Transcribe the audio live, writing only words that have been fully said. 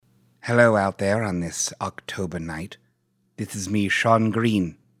Hello out there on this October night. This is me, Sean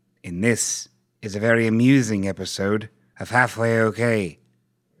Green, and this is a very amusing episode of Halfway Okay.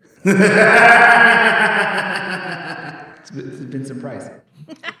 It's been surprising.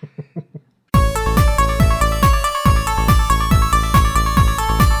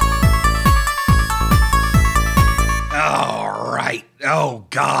 All right. Oh,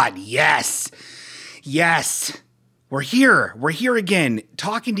 God, yes. Yes. We're here. We're here again,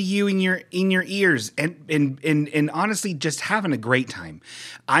 talking to you in your ears and honestly just having a great time.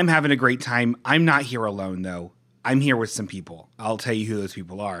 I'm having a great time. I'm not here alone, though. I'm here with some people. I'll tell you who those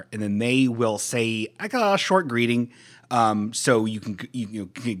people are, and then they will say a short greeting, so you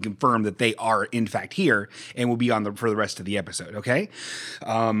can confirm that they are in fact here and will be on for the rest of the episode. Okay,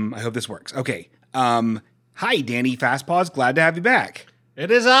 I hope this works. Okay, hi, Danny Fastpaws. Glad to have you back.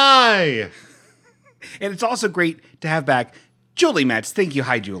 It is I. And it's also great to have back Julie Metz. Thank you.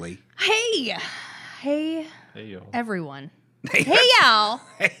 Hi, Julie. Hey, Yo. everyone. Hey, y'all.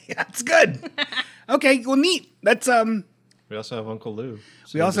 Hey, that's good. Okay, well, neat. That's We also have Uncle Lou.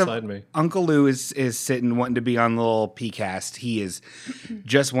 We also beside have me. Uncle Lou is sitting wanting to be on the little PCast. He is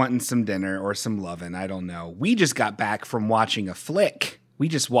just wanting some dinner or some lovin'. I don't know. We just got back from watching a flick. We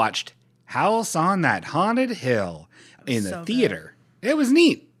just watched House on that Haunted Hill in the So theater. It was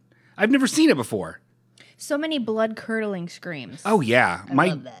neat. I've never seen it before. So many blood-curdling screams. Oh yeah, I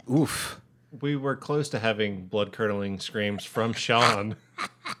love that. Oof. We were close to having blood-curdling screams from Sean.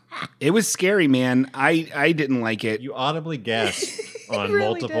 It was scary, man. I didn't like it. You audibly gasped on really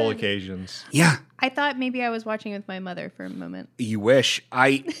multiple did. occasions. Yeah, I thought maybe I was watching with my mother for a moment. you wish.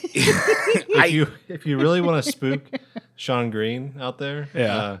 If you really want to spook Sean Green out there,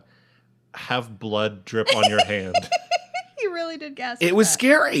 Yeah. have blood drip on your hand. You really did gasp. It at was that.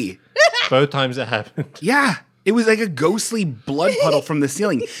 scary. Both times it happened. Yeah. It was like a ghostly blood puddle from the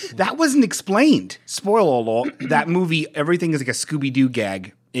ceiling. That wasn't explained. Spoiler alert, that movie, everything is like a Scooby-Doo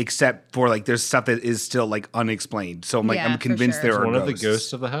gag, except for like there's stuff that is still like unexplained. So I'm like, Yeah, I'm for convinced sure. there It's are one of the ghosts.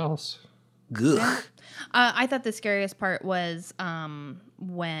 ghosts of the house. Ugh. I thought the scariest part was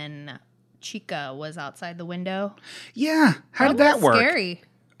when Chica was outside the window. Yeah. How did that was work? Scary.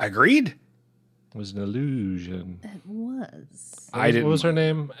 Agreed. It was an illusion. It was. I didn't. What was her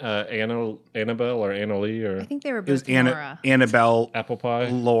name? Annabelle or Annalie I or think they were It was both Nora. Annabelle Apple Pie?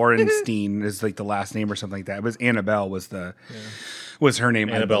 Laurenstein is like the last name or something like that. It was Annabelle was her name.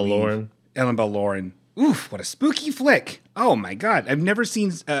 I Annabelle believe. Lauren. Annabelle Lauren. Oof, what a spooky flick. Oh my God. I've never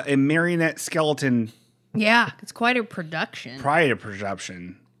seen a marionette skeleton Yeah, it's quite a production. prior to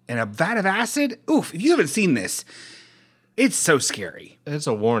production. And a vat of acid? Oof, if you haven't seen this, it's so scary. It's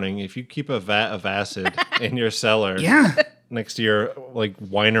a warning. If you keep a vat of acid in your cellar Yeah. next to your like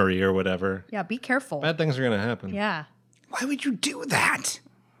winery or whatever, Yeah, be careful. bad things are going to happen. Yeah. Why would you do that?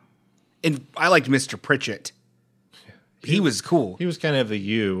 And I liked Mr. Pritchett. He was cool. He was kind of the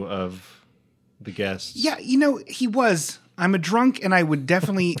you of the guests. Yeah, he was. I'm a drunk, and I would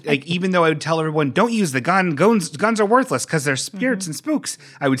definitely, like, even though I would tell everyone, don't use the gun. Guns are worthless because they're spirits and spooks.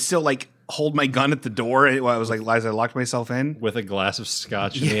 I would still, like, hold my gun at the door while I was, like, as I locked myself in. With a glass of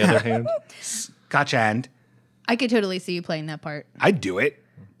scotch in the other hand. Gotcha, and I could totally see you playing that part. I'd do it.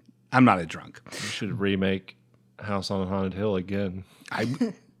 I'm not a drunk. You should remake House on Haunted Hill again.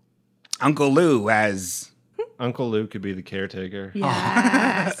 Uncle Lou as... Uncle Lou could be the caretaker.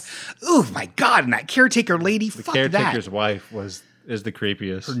 Yes. Oh, my God, and that caretaker lady, The fuck caretaker's that. wife is the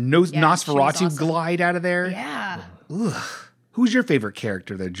creepiest. Her Yeah, she was Nosferatu awesome. glide out of there. Yeah. Ugh. Who's your favorite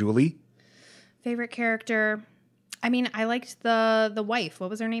character there, Julie? Favorite character? I mean, I liked the wife. What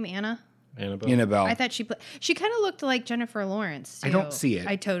was her name? Anna? Annabelle. I thought she kind of looked like Jennifer Lawrence. I too. don't see it.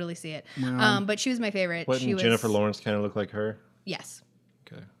 I totally see it. Well, But she was my favorite. Wouldn't She was Jennifer Lawrence kind of look like her? Yes.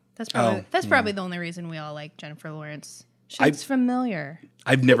 Okay. That's probably the only reason we all like Jennifer Lawrence. She's familiar.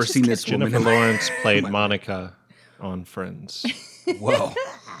 I've never seen this woman. Jennifer Lawrence played Monica on Friends. Is Whoa.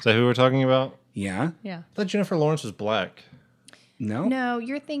 that who we're talking about? Yeah? Yeah. I thought Jennifer Lawrence was black. No? No,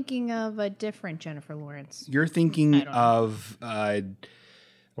 you're thinking of a different Jennifer Lawrence. You're thinking don't know. of Why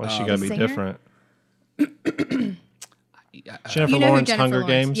she got to be Singer? different? You Jennifer know who Lawrence, Jennifer Hunger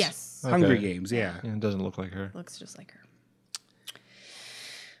Lawrence- Games? Yes. Okay. Hunger Games, yeah. Yeah, it doesn't look like her. Looks just like her.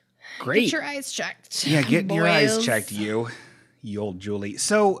 Great. Get your eyes checked. Yeah, get your eyes boys. checked, you old Julie.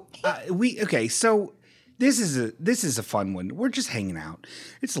 So so this is a fun one. We're just hanging out.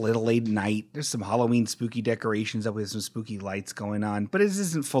 It's a little late at night. There's some Halloween spooky decorations up with some spooky lights going on, but it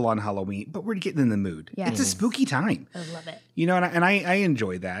isn't full on Halloween. But we're getting in the mood. Yeah. It's a spooky time. I love it. And I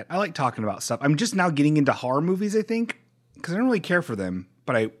enjoy that. I like talking about stuff. I'm just now getting into horror movies, I think, because I don't really care for them.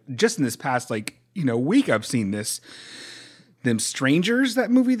 But I just in this past week, I've seen this Them Strangers,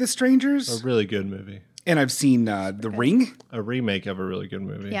 that movie, The Strangers. A really good movie. And I've seen The Ring. A remake of a really good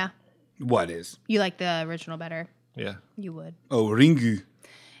movie. Yeah. What is? You like the original better. Yeah. You would. Oh, Ringu.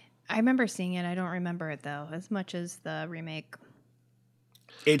 I remember seeing it. I don't remember it, though, as much as the remake.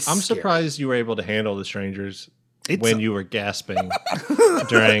 I'm scary. surprised you were able to handle The Strangers It's when you were gasping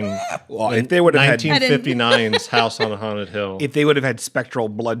during Well, if they would have had 1959's House on a Haunted Hill. if they would have had spectral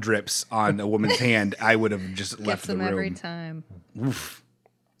blood drips on a woman's hand, I would have just left Gets the them room. every time. Oof.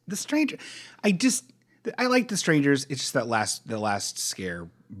 The Stranger. I like The Strangers. It's just that the last scare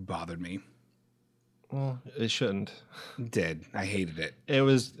bothered me. Well, it shouldn't. It did. I hated it.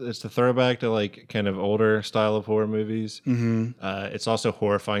 It's the throwback to like kind of older style of horror movies. Mm-hmm. It's also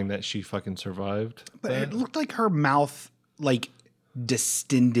horrifying that she fucking survived. But that. it looked like her mouth like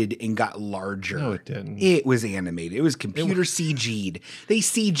distended and got larger. No, it didn't. It was animated. It was computer CG'd. They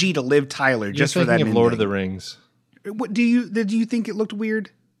CG'd a Liv Tyler just You're for that. thinking of Lord of ending. the Rings. What did you think it looked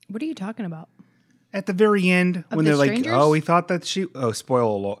weird What are you talking about? at the very end when The they're like, Strangers? "Oh, we thought that spoiler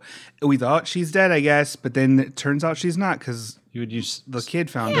alert. We thought she's dead, I guess, but then it turns out she's not because You would use. the kid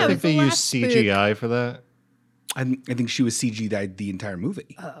found Yeah, I her." it think they the use last spook. CGI for that. I think she was CG'd the entire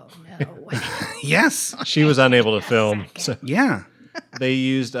movie. Oh, no. Yes. She was unable to film, so Yeah. they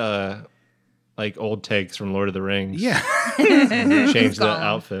used like old takes from Lord of the Rings. Yeah. Changed that Gone.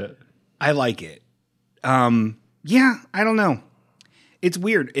 outfit. I like it. Yeah, I don't know. It's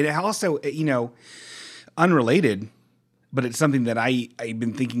weird. It also, unrelated, but it's something that I've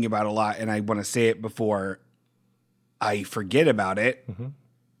been thinking about a lot, and I want to say it before I forget about it. Mm-hmm.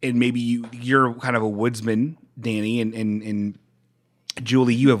 And maybe you're kind of a woodsman, Danny, and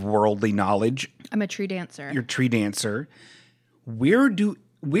Julie, you have worldly knowledge. I'm a tree dancer. You're a tree dancer. Where do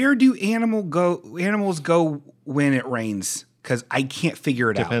animals go when it rains? Because I can't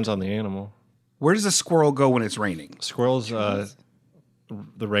figure it out. Depends on the animal. Where does a squirrel go when it's raining? Squirrels,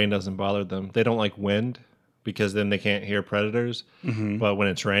 the rain doesn't bother them. They don't like wind because then they can't hear predators. Mm-hmm. But when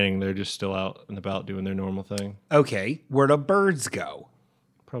it's raining, they're just still out and about doing their normal thing. Okay, where do birds go?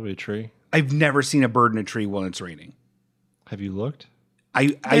 Probably a tree. I've never seen a bird in a tree when it's raining. Have you looked?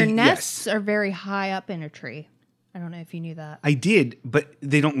 Their nests are very high up in a tree. I don't know if you knew that. I did, but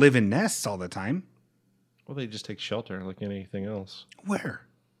they don't live in nests all the time. Well, they just take shelter like anything else. Where?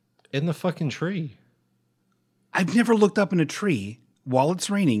 In the fucking tree. I've never looked up in a tree while it's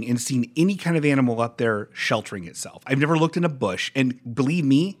raining and seen any kind of animal up there sheltering itself. I've never looked in a bush, and believe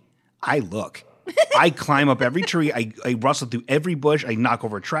me, I look. I climb up every tree. I rustle through every bush. I knock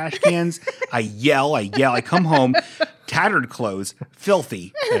over trash cans. I yell. I come home, tattered clothes,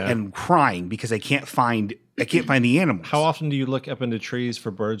 filthy, and crying because I can't find the animals. How often do you look up into trees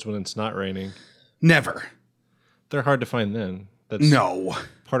for birds when it's not raining? Never. They're hard to find then. That's No.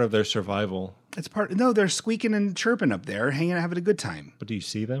 part of their survival. It's part. No, they're squeaking and chirping up there, hanging out, having a good time. But do you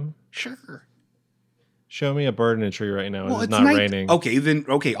see them? Sure. Show me a bird in a tree right now. Well, It's not raining.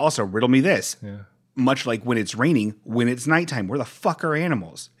 Okay. Also, riddle me this. Yeah. Much like when it's raining, when it's nighttime, where the fuck are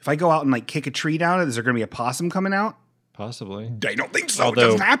animals? If I go out and like kick a tree down, is there going to be a possum coming out? Possibly. I don't think so. Although it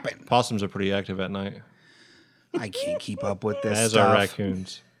doesn't happen. Possums are pretty active at night, I can't keep up with this as stuff. are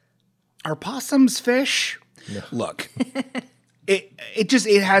raccoons. Are possums fish? No. Look,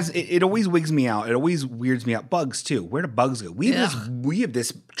 it always wigs me out. It always weirds me out. Bugs too. Where do bugs go? We have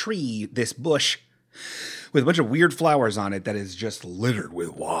this tree, this bush with a bunch of weird flowers on it that is just littered with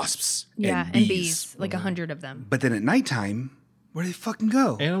wasps. Yeah, and and bees. like 100 of them. But then at nighttime, where do they fucking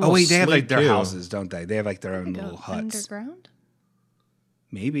go? Animals Oh wait, they have like sleep, their too. houses, don't they? They have like their own Go little huts. underground?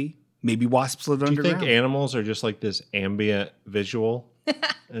 Maybe wasps live Do you underground. think animals are just like this ambient visual?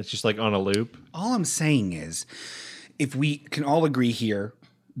 And it's just like on a loop. All I'm saying is, if we can all agree here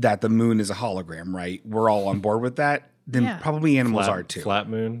that the moon is a hologram, right? We're all on board with that. Then Yeah. probably animals are too. Flat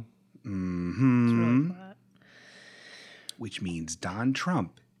moon. It's really flat. Which means Don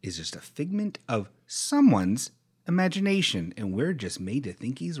Trump is just a figment of someone's imagination, and we're just made to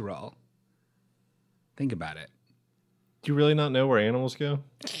think he's real. Think about it. Do you really not know where animals go?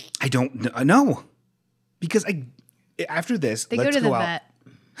 I don't know. Because after this, They let's go to the out. vet.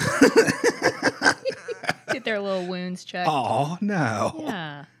 Get their little wounds checked. Oh, no.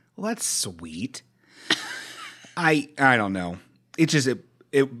 Yeah. Well, that's sweet. I don't know. It just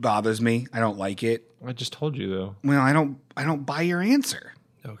it bothers me. I don't like it. I just told you though. Well, I don't buy your answer.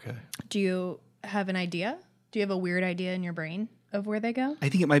 Okay. Do you have an idea? Do you have a weird idea in your brain of where they go? I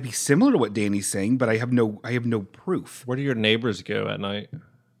think it might be similar to what Danny's saying, but I have no proof. Where do your neighbors go at night?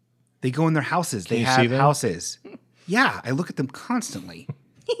 They go in their houses. They you have see them? houses. Yeah, I look at them constantly.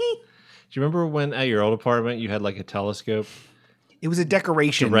 Do you remember when at your old apartment you had like a telescope It was a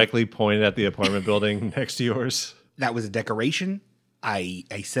decoration. directly pointed at the apartment building next to yours? that was a decoration. I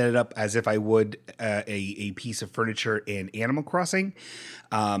set it up as if I would a piece of furniture in Animal Crossing.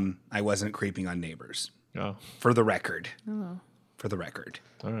 I wasn't creeping on neighbors. Oh, For the record. Oh. For the record.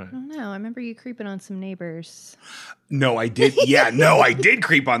 all right. I don't know. I remember you creeping on some neighbors. No, I did. Yeah, no, I did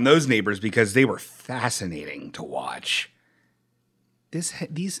creep on those neighbors because they were fascinating to watch. In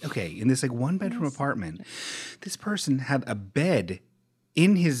this like one bedroom apartment, this person had a bed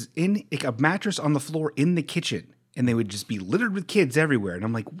in like a mattress on the floor in the kitchen, and they would just be littered with kids everywhere. And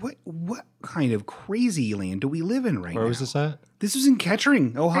I'm like, what kind of crazy land do we live in right now? Where was this at? This was in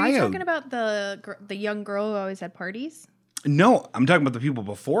Kettering, Ohio. Are you talking about the young girl who always had parties? No, I'm talking about the people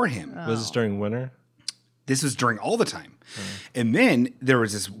before him. Was this during winter? This was during all the time. And then there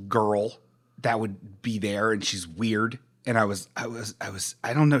was this girl that would be there, and she's weird. And I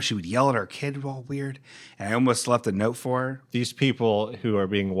don't know, she would yell at our kid all weird. And I almost left a note for her. These people who are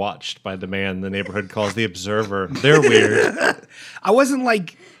being watched by the man the neighborhood calls the observer, they're weird. I wasn't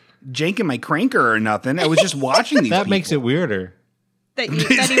like janking my cranker or nothing. I was just watching these That people. makes it weirder. That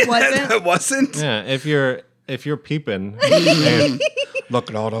he wasn't? It wasn't? Yeah, if you're peeping and Look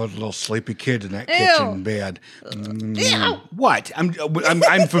at all those little sleepy kids in that Ew. kitchen bed. Ew. What?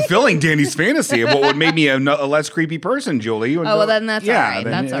 I'm fulfilling Danny's fantasy of what would make me a less creepy person, Julie. Oh, well, then that's all right.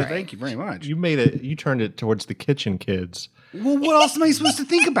 That's all right. Thank you very much. you turned it towards the kitchen kids. Well, what else am I supposed to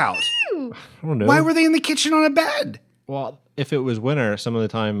think about? I don't know. Why were they in the kitchen on a bed? Well, if it was winter, some of the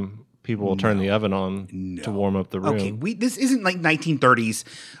time people will turn the oven on to warm up the room. Okay, this isn't like 1930s,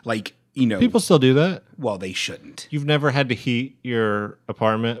 like, you know. People still do that. Well, they shouldn't. You've never had to heat your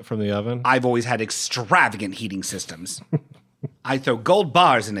apartment from the oven? I've always had extravagant heating systems. I throw gold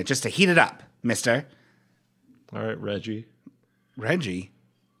bars in it just to heat it up, mister. All right, Reggie. Reggie?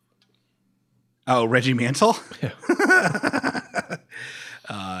 Oh, Reggie Mantle?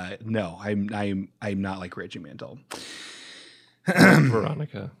 No, I'm not like Reggie Mantle.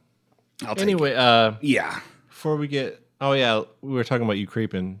 Veronica. I'll take Anyway, it. Yeah. before we get... Oh, yeah, we were talking about you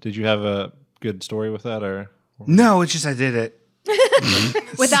creeping. Did you have a good story with that, or... No, it's just I did it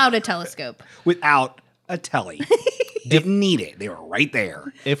Without a telescope. without a telly. Didn't need it. They were right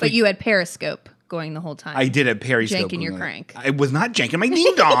there. But you had periscope going the whole time. I did a periscope. Janking your crank. I was not janking my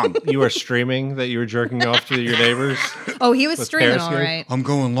ding dong. You were streaming that you were jerking off to your neighbors? Oh, he was With streaming all Periscope? right. I'm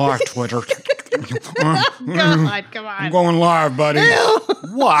going live, Twitter. God, come on. I'm going live, buddy.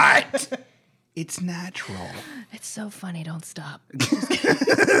 What? It's natural. It's so funny. Don't stop.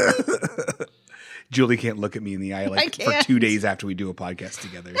 Julie can't look at me in the eye like for can't. 2 days after we do a podcast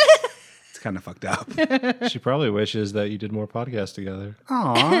together. It's kind of fucked up. She probably wishes that you did more podcasts together,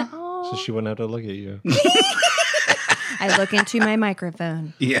 Aw. so she wouldn't have to look at you. I look into my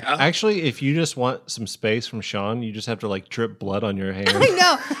microphone. Yeah. Actually, if you just want some space from Sean, you just have to like drip blood on your hand. I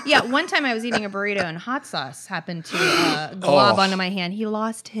know. Yeah, one time I was eating a burrito and hot sauce happened to glob onto my hand. He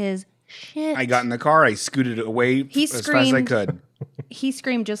lost his shit. I got in the car. I scooted it away He as fast as I screamed. could. He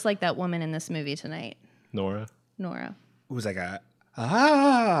screamed just like that woman in this movie tonight, Nora. Nora. It was like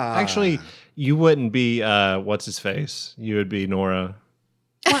ah. Actually, you wouldn't be what's his face. You would be Nora.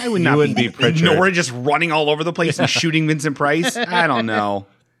 I would You not wouldn't be Pritchard. Nora just running all over the place and shooting Vincent Price. I don't know.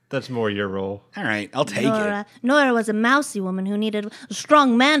 That's more your role. All right, I'll take it. Nora was a mousy woman who needed a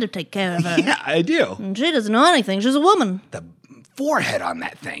strong man to take care of her. Yeah, I do. And she doesn't know anything. She's a woman. The forehead on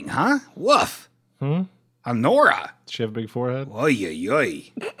that thing, huh? Woof. On Nora. Does she have a big forehead? Oy, oy,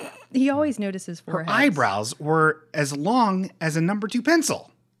 oy. He always notices Her foreheads. eyebrows were as long as a number 2 pencil.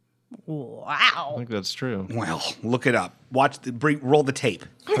 I Wow. think that's true. Well, look it up. Roll the tape.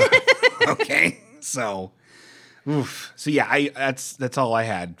 Okay, so, oof. So yeah, that's all I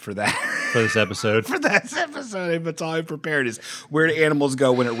had for that. For this episode. For that episode, that's all I prepared is where do animals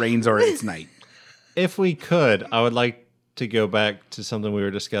go when it rains or it's night. If we could, I would like to go back to something we were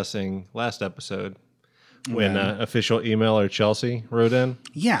discussing last episode when official emailer Chelsea wrote in.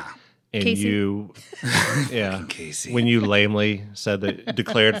 Yeah. And Casey. you, yeah, Casey. when you lamely said that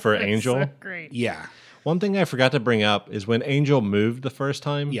declared for Angel. Great. Yeah. One thing I forgot to bring up is when Angel moved the first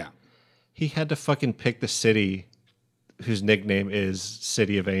time. Yeah. He had to fucking pick the city whose nickname is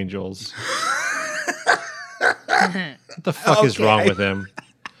City of Angels. What the fuck is wrong with him?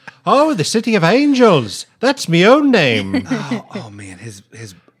 Oh, the City of Angels. That's my own name. Oh man, his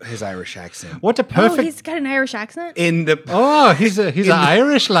Irish accent. What a Oh, perfect. he's got an Irish accent? In the Oh, he's an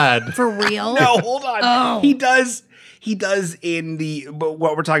Irish lad. For real? No, hold on. He does in the, but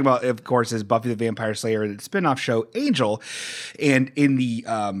what we're talking about, of course, is Buffy the Vampire Slayer, the spinoff show Angel, and in the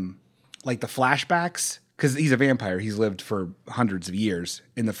like the flashbacks, because he's a vampire, he's lived for hundreds of years.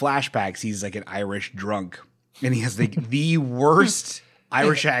 In the flashbacks, he's like an Irish drunk, and he has the worst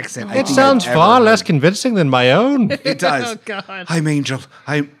Irish accent. It sounds far less convincing than my own. It does. Oh, God. I'm Angel.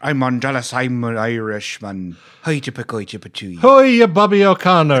 I'm Mondalis. I'm an Irishman. Hi, chippa-coo. Hoy, you Bobby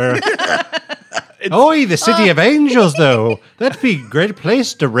O'Connor. Oi, the city of angels, though. That'd be a great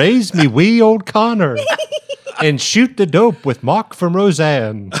place to raise me wee old Connor. And shoot the dope with Mark from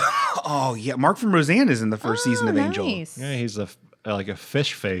Roseanne. Oh, yeah. Mark from Roseanne is in the first season of Angel. Nice. Yeah, he's like a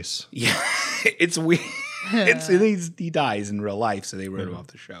fish face. Yeah. It's weird. He dies in real life, so they wrote him off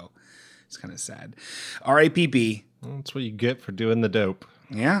the show. It's kind of sad. R.A.P.P. That's what you get for doing the dope.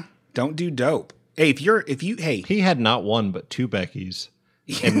 Yeah. Don't do dope. Hey, hey. He had not one but 2 Beckys.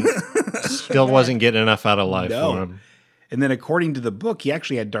 And still wasn't getting enough out of life No. for him. And then according to the book, he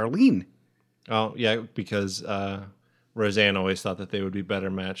actually had Darlene. Oh, yeah, because Roseanne always thought that they would be better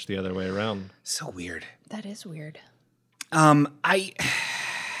matched the other way around. So weird. That is weird.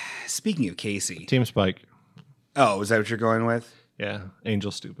 Speaking of Casey. Team Spike. Oh, is that what you're going with? Yeah,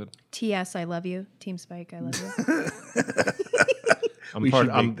 Angel stupid. T.S. I love you. Team Spike, I love you. We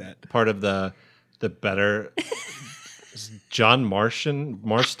should make that. Part of the better John Marston?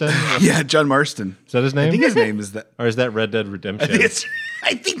 Yeah, John Marston. Is that his name? I think his name is that. Or is that Red Dead Redemption?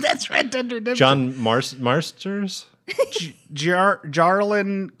 I think that's Red Dead Redemption. John Marsters?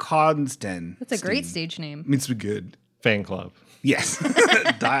 Jarlin Constan. That's a great stage name. Means to be good. Fan club. Yes.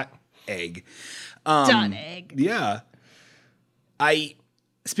 Egg. Dot egg. Yeah.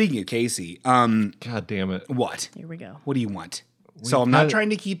 Speaking of Casey, God damn it. what? Here we go. What do you want? So I'm not trying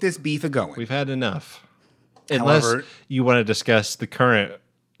to keep this beef going. We've had enough. Unless However- you want to discuss the current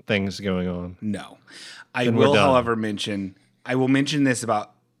things going on. No. I Then we're will, done. however, mention this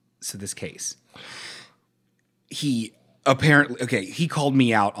about this case. He apparently, he called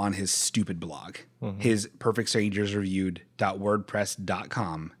me out on his stupid blog, his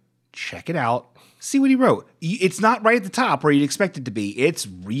perfectstrangersreviewed.wordpress.com. Check it out. See what he wrote. It's not right at the top where you'd expect it to be. It's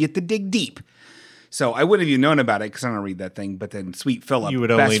you have to dig deep. So I wouldn't have even known about it because I don't read that thing. But then Sweet Philip,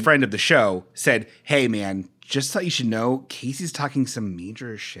 best friend of the show, said, "Hey, man, just thought you should know, Casey's talking some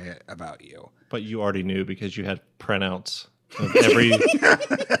major shit about you." But you already knew because you had printouts of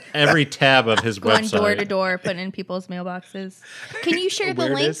every tab of his Going website. door to door, putting in people's mailboxes. Can you share the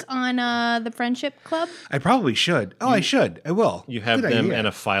Where it link is? on the Friendship Club? I probably should. Oh, I should. I will. You have Good them idea. in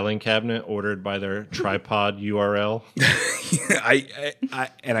a filing cabinet ordered by their tripod URL.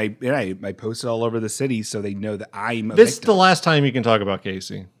 I post it all over the city so they know that I'm a This is victim. the last time you can talk about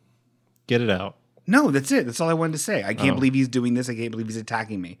Casey. Get it out. No, that's it. That's all I wanted to say. I can't believe he's doing this. I can't believe he's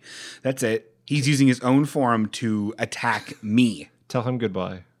attacking me. That's it. He's using his own forum to attack me. Tell him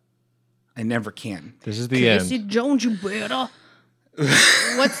goodbye. I never can. This is the Casey end. Jones, you better.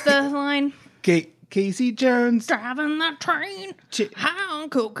 What's the line? Casey Jones Driving that train. High on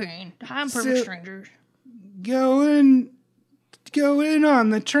cocaine. High on perfect So- strangers. going on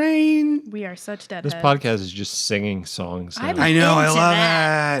the train. We are such This deadheads. podcast is just singing songs. now. I know. I Into love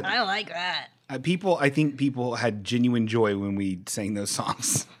that. that. I like that. I think people had genuine joy when we sang those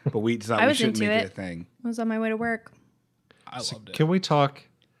songs, but we thought I we was shouldn't into make it. it a thing. I was on my way to work. I loved it. Can we talk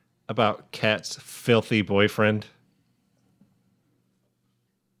about Kat's filthy boyfriend?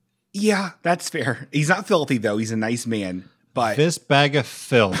 Yeah, that's fair. He's not filthy though. He's a nice man, but This bag of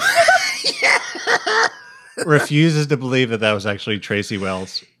filth refuses to believe that was actually Tracy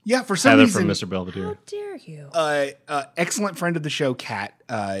Wells, yeah, for some Heather reason, from Mr. Belvedere. How dare you? excellent friend of the show, Kat,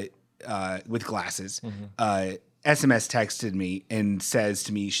 with glasses, SMS texted me and says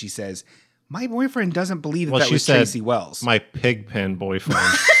to me, she says, "My boyfriend doesn't believe that Well, that she was said, Tracy Wells." my pigpen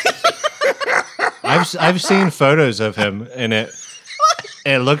boyfriend. I've seen photos of him, and it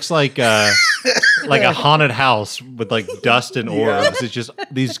looks like a haunted house with like dust and orbs. It's just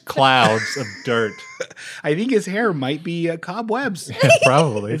these clouds of dirt. I think his hair might be cobwebs.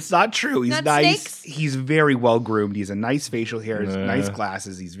 Probably. It's not true. He's Not nice. snakes? He's very well groomed. He has a nice facial hair, nice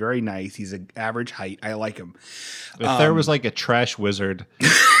glasses. He's very nice. He's an average height. I like him. If there was like a trash wizard,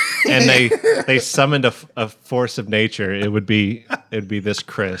 and they summoned a force of nature, it'd be this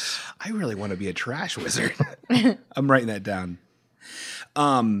Chris. I really want to be a trash wizard. I'm writing that down.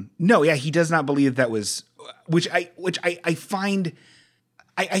 No, yeah, he does not believe that was, which I find,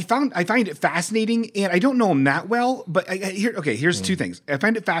 I find it fascinating, and I don't know him that well, but here's two things. I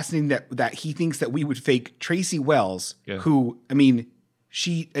find it fascinating that he thinks that we would fake Tracy Wells, who, I mean,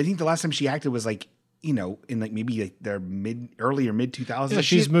 I think the last time she acted was like, in like maybe like their early or mid 2000s. Yeah,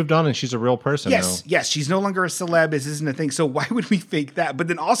 she's moved on and she's a real person now. Yes, she's no longer a celeb. This isn't a thing. So why would we fake that? But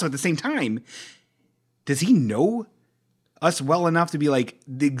then also at the same time, does he know us well enough to be like,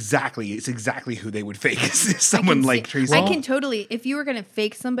 it's exactly who they would fake? Someone like Tracy. I can totally, if you were going to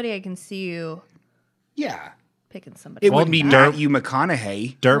fake somebody, I can see you. Yeah. picking somebody. It wouldn't be dirt- Matthew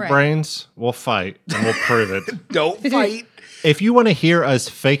McConaughey. Dirt Right. brains, we'll fight and we'll prove it. Don't fight. If you want to hear us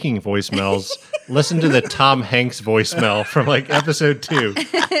faking voicemails, listen to the Tom Hanks voicemail from like episode 2.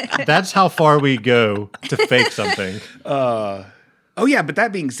 That's how far we go to fake something. Oh yeah, but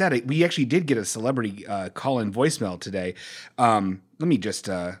that being said, we actually did get a celebrity call-in voicemail today. Let me just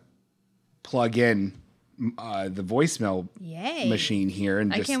plug in the voicemail Yay. machine here,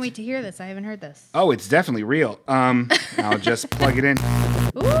 and I just, can't wait to hear this. I haven't heard this. Oh, it's definitely real. I'll just plug it in.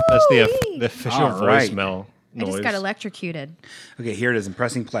 That's the official All right. voicemail I noise. just got electrocuted. Okay, here it is. I'm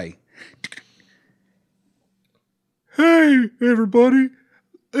pressing play. Hey, everybody.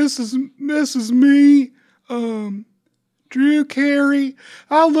 This is me, Drew Carey.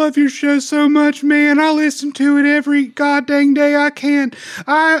 I love your show so much, man. I listen to it every goddamn day I can.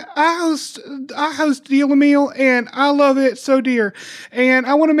 I host Deal a Meal, and I love it so dear. And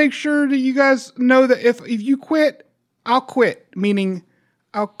I want to make sure that you guys know that if you quit, I'll quit. Meaning,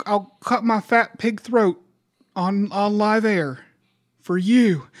 I'll cut my fat pig throat on live air for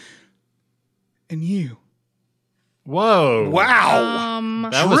you and you. Whoa. Wow.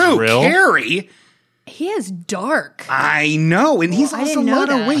 That was Drew real. Carey. He is dark. I know, and he's I lost a didn't know lot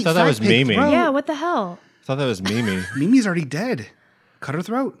of that. weight. I thought that Fat was pig Mimi. throat. Yeah, what the hell? I thought that was Mimi. Mimi's already dead. Cut her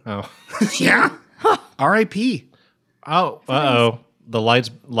throat. Oh. Yeah. R.I.P. Oh, uh-oh. The light's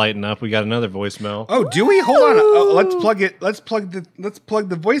lighting up. We got another voicemail. Oh, do we? Hold on. Let's plug it. Let's plug the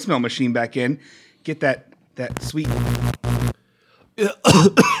voicemail machine back in. Get that sweet.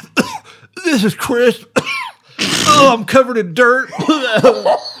 This is Chris. Oh, I'm covered in dirt.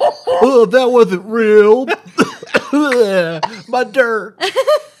 Oh, that wasn't real. My dirt.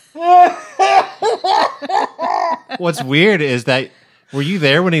 What's weird is that, were you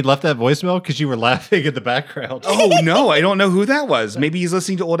there when he left that voicemail? Because you were laughing in the background. Oh no, I don't know who that was. Maybe he's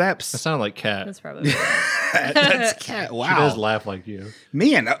listening to old That eps. sounded like Kat. That's probably That's Cat. Wow. She does laugh like you.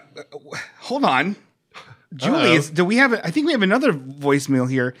 Man, hold on. Julie, do we have? I think we have another voicemail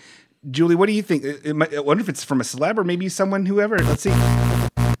here. Julie, what do you think? I wonder if it's from a celeb or maybe someone, whoever. Let's see.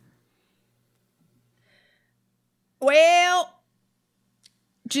 Well,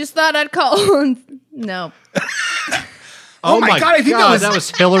 just thought I'd call. No. Oh my God, I think that was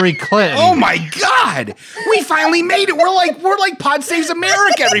Hillary Clinton. Oh my God, we finally made it. We're like Pod Saves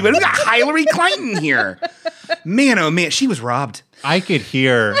America, everybody. We got Hillary Clinton here. Man, oh man, she was robbed. I could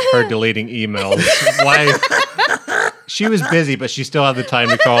hear her deleting emails. Why? She was busy, but she still had the time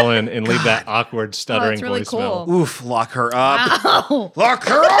to call in and leave that awkward stuttering that's really voicemail. cool. Oof, lock her up. Ow. Lock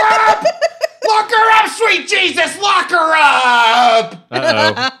her up! Lock her up, sweet Jesus! Lock her up!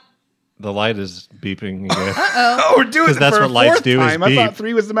 Uh-oh. The light is beeping again. Oh, we're doing it that's for what a lights fourth do is time. I thought beep.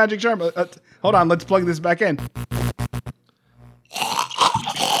 3 was the magic charm. Hold on, let's plug this back in.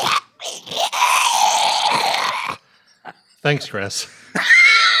 Thanks, Chris.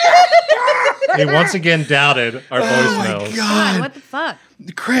 He once again doubted our voicemails. God, what the fuck?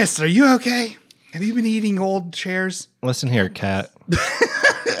 Chris, are you okay? Have you been eating old chairs? Listen here, Kat.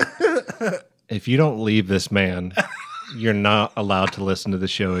 If you don't leave this man, you're not allowed to listen to the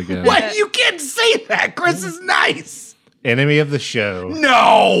show again. What? You can't say that. Chris is nice. Enemy of the show.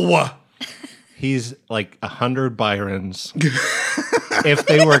 No. He's like 100 Byrons if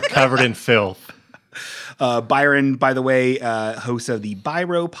they were covered in filth. Byron, by the way, host of the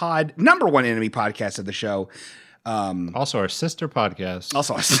Byro Pod, #1 enemy podcast of the show. Also, our sister podcast.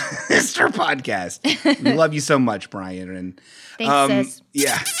 Also, a sister podcast. We love you so much, Brian. And Thanks, sis.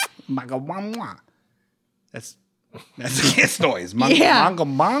 yeah, Manga wah, wah. That's a kiss noise. Manga, Yeah. manga,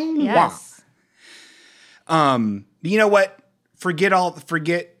 manga, Yes. wah. You know what? Forget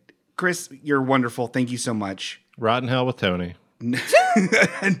Chris. You're wonderful. Thank you so much. Rotten Hell with Tony.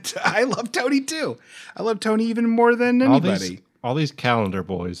 And I love Tony too. I love Tony even more than anybody. All these calendar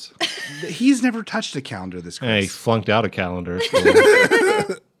boys. He's never touched a calendar. This Chris. Hey, he flunked out a calendar. at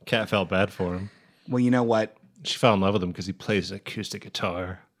school. Kat felt bad for him. Well, you know what? She fell in love with him because he plays acoustic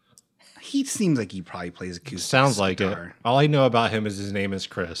guitar. He seems like he probably plays acoustic. Sounds like guitar. it. All I know about him is his name is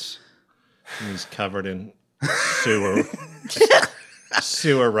Chris. And he's covered in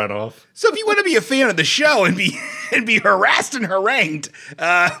sewer runoff. So if you want to be a fan of the show and be harassed and harangued,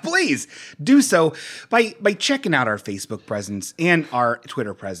 please do so by checking out our Facebook presence and our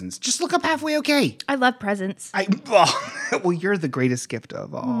Twitter presence. Just look up Halfway Okay. I love presents. Well, you're the greatest gift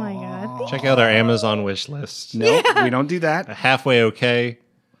of all. Oh my God. Check out our Amazon wish list. No, we don't do that. Halfway okay.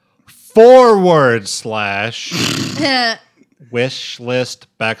 / wishlist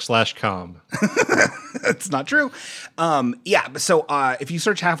 /com. That's not true. So if you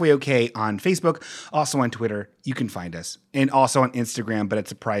search Halfway Okay on Facebook, also on Twitter, you can find us. And also on Instagram, but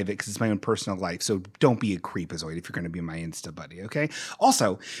it's a private because it's my own personal life. So don't be a creepazoid if you're going to be my Insta buddy, okay?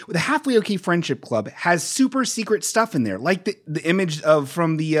 Also, the Halfway Okay Friendship Club has super secret stuff in there, like the image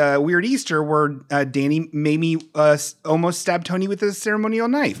from the Weird Easter where Danny made me almost stab Tony with a ceremonial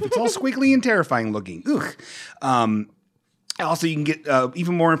knife. It's all squiggly and terrifying looking. Ugh. Also, you can get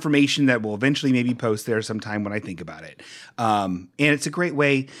even more information that will eventually maybe post there sometime when I think about it. And it's a great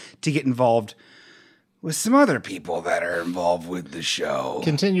way to get involved with some other people that are involved with the show.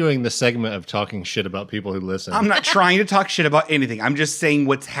 Continuing the segment of talking shit about people who listen. I'm not trying to talk shit about anything. I'm just saying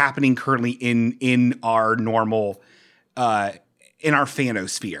what's happening currently in our normal, in our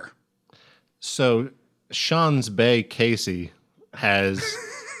fanosphere. So, Sean's Bay Casey has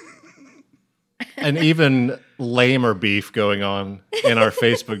an even lamer beef going on in our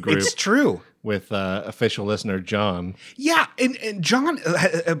Facebook group. It's true. With official listener John. Yeah, and John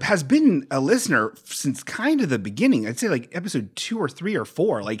has been a listener since kind of the beginning. I'd say like episode 2 or 3 or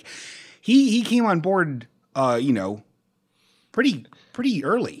 4. Like he came on board, pretty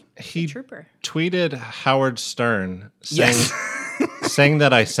early. He Trooper. tweeted Howard Stern Yes. saying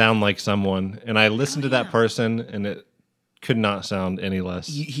that I sound like someone, and I listened to that person, and it could not sound any less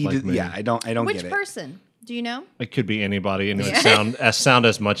He like did. me. Yeah, I don't Which get it. person? Do you know? It could be anybody, and it would sound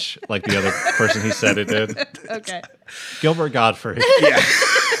as much like the other person he said it did. Okay. Gilbert Godfrey.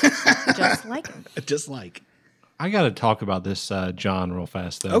 Just like him. Just like. I got to talk about this John real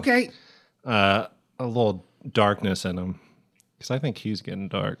fast, though. Okay. A little darkness in him, because I think he's getting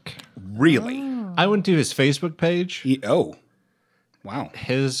dark. Really? I went to his Facebook page. Oh. Wow.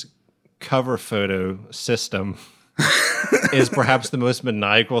 His cover photo system is perhaps the most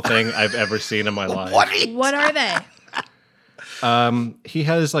maniacal thing I've ever seen in my life. What are they? He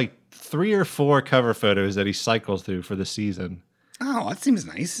has like 3 or 4 cover photos that he cycles through for the season. Oh, that seems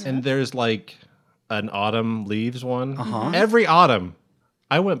nice. And there's like an autumn leaves one. Uh-huh. Every autumn,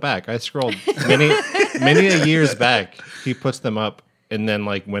 I went back. I scrolled many a years back. He puts them up. And then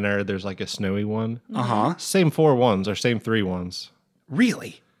like winter, there's like a snowy one. Uh-huh. Same 4 ones or same 3 ones.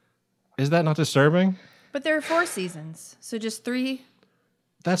 Really? Is that not disturbing? But there are 4 seasons, so just 3.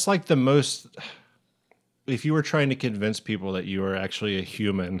 That's like the most. If you were trying to convince people that you are actually a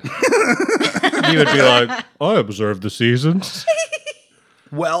human, you would be like, I observe the seasons.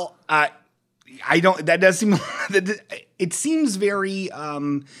 Well, I don't. That does seem. It seems very.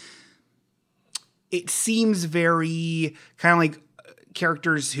 It seems very kind of like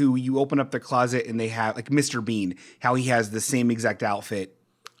characters who you open up their closet and they have like Mr. Bean, how he has the same exact outfit.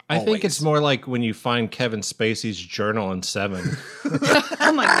 I think always. it's more like when you find Kevin Spacey's journal in 7.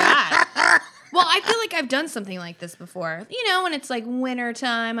 Oh my God. Well, I feel like I've done something like this before. You know, when it's like winter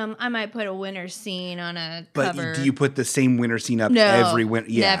time, I might put a winter scene on a But cover. do you put the same winter scene up No, every winter?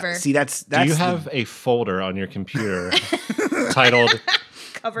 Yeah. never. See, that's Do you have a folder on your computer titled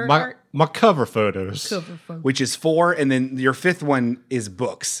cover my, art? my cover photos? which is 4, and then your 5th one is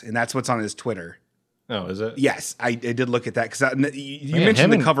books, and that's what's on his Twitter. Oh, is it? Yes, I did look at that because you Man, mentioned him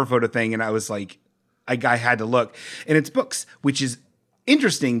the and- cover photo thing, and I was like, I had to look, and it's books, which is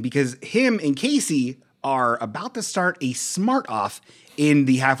interesting because him and Casey are about to start a smart off in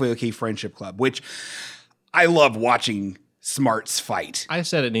the Halfway Okay Friendship Club, which I love watching smarts fight. I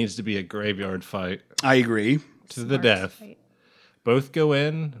said it needs to be a graveyard fight I agree. to the death. Both go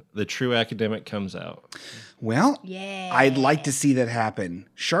in, the true academic comes out. Well, Yeah. I'd like to see that happen.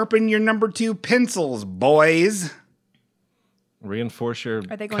 Sharpen your number 2 pencils, boys. Reinforce your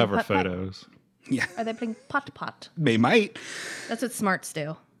Are they going cover putt-putt? photos. Yeah, Are they playing putt-putt? they might. That's what smarts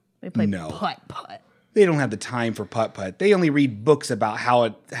do. They play No. putt-putt. They don't have the time for putt-putt. They only read books about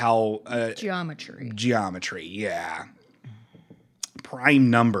how Geometry. geometry. Yeah, prime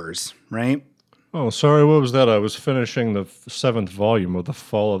numbers, right? Oh, sorry, what was that? I was finishing the 7th volume of The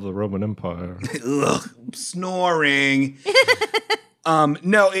Fall of the Roman Empire. Ugh, snoring.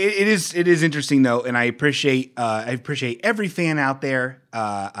 No, it is interesting though, and I appreciate every fan out there.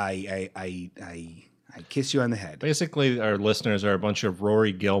 I kiss you on the head. Basically, our listeners are a bunch of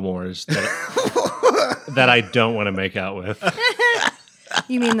Rory Gilmores that I don't want to make out with.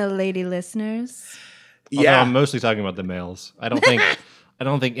 You mean the lady listeners? Although Yeah, I'm mostly talking about the males. I don't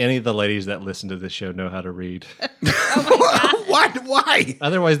think any of the ladies that listen to this show know how to read. what? Why?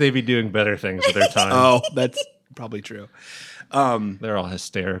 Otherwise, they'd be doing better things with their time. Oh, that's probably true. They're all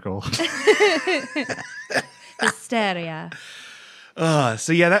hysterical. Hysteria.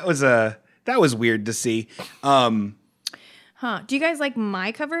 So yeah, that was weird to see. Huh. Do you guys like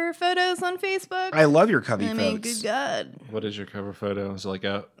my cover photos on Facebook? I love your covey I mean, photos. good God. What is your cover photo? Is it like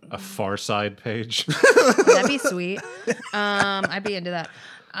a Far Side page? That'd be sweet. I'd be into that.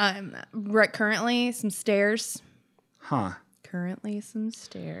 Currently, some stairs. Huh. Currently, some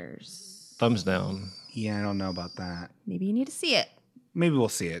stairs. Thumbs down. Yeah, I don't know about that. Maybe you need to see it. Maybe we'll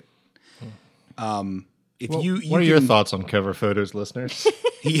see it. If Well, you what are your can- thoughts on cover photos, listeners?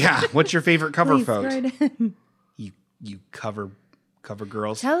 Yeah, what's your favorite cover Please photo? write in. You cover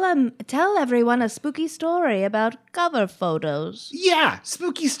girls. Tell everyone a spooky story about cover photos. Yeah,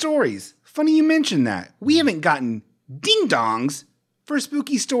 spooky stories. Funny you mentioned that. We haven't gotten ding dongs for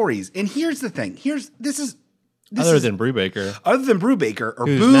spooky stories. And here's the thing. Other than Brubaker, other than Brubaker or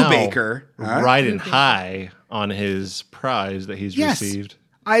who's Boo now Baker. Huh? riding high on his prize that he's Yes. received.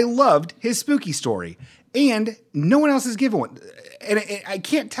 I loved his spooky story. And no one else has given one. And I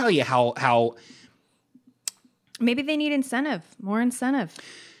can't tell you how Maybe they need incentive. More incentive.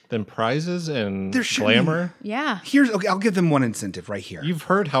 Then prizes and There should glamour. Yeah. okay, I'll give them one incentive right here. You've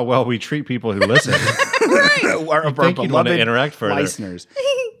heard how well we treat people who listen. Our think you'd wanna interact further. listeners.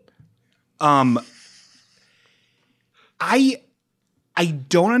 I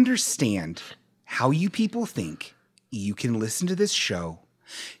don't understand how you people think you can listen to this show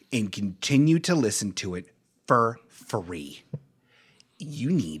and continue to listen to it for free.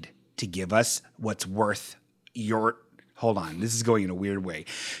 You need to give us what's worth your. Hold on, this is going in a weird way.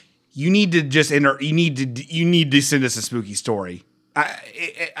 You need to just you need to send us a spooky story.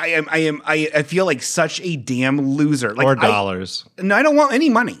 I feel like such a damn loser. Like or dollars. No, I don't want any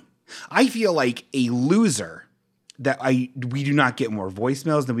money. I feel like a loser that we do not get more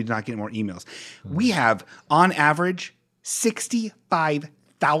voicemails than we do not get more emails. We have, on average,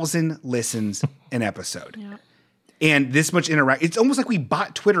 65,000 listens an episode. Yeah. And this much interact. It's almost like we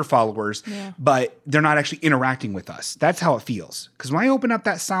bought Twitter followers, but they're not actually interacting with us. That's how it feels. Because when I open up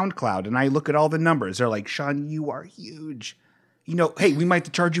that SoundCloud and I look at all the numbers, they're like, Sean, you are huge. You know, hey, we might have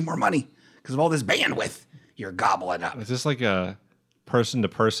to charge you more money because of all this bandwidth you're gobbling up. Is this like a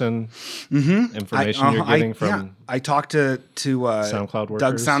person-to-person information you're getting from I talked to SoundCloud Doug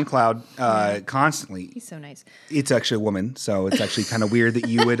workers? SoundCloud constantly. He's so nice. It's actually a woman, so it's actually kind of weird that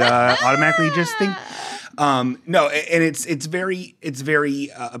you would automatically just think. No, and it's very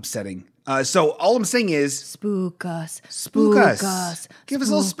upsetting. So all I'm saying is Spook us. spook us. Give us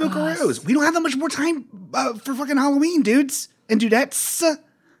a little spookaroos. We don't have that much more time for fucking Halloween, dudes and dudettes.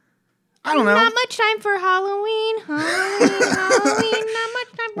 I don't know. Not much time for Halloween. Halloween. Not much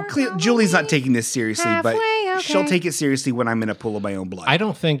time for Halloween. Julie's not taking this seriously, but Halfway, okay. she'll take it seriously when I'm in a pool of my own blood. I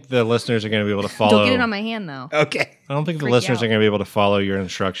don't think the listeners are going to be able to follow. Don't get it on my hand, though. Okay. I don't think the Freak listeners out. are going to be able to follow your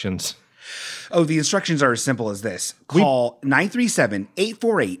instructions. Oh, the instructions are as simple as this. Call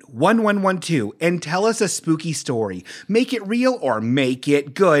 937-848-1112 and tell us a spooky story. Make it real or make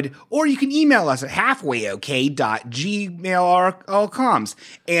it good. Or you can email us at halfwayok.gmail.com.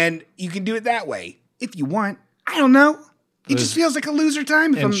 And you can do it that way if you want. I don't know. It just feels like a loser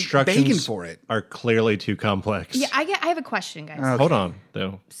time if I'm begging Instructions for it. are clearly too complex. Yeah, I have a question, guys. Hold on,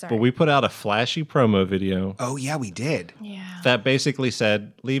 though. Sorry. But we put out a flashy promo video Oh, yeah, we did. Yeah. that basically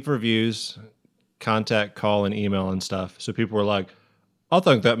said, leave reviews, contact, call, and email and stuff. So people were like, I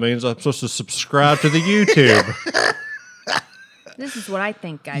think that means I'm supposed to subscribe to the YouTube. This is what I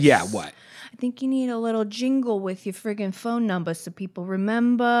think, guys. Yeah, what? I think you need a little jingle with your friggin' phone number so people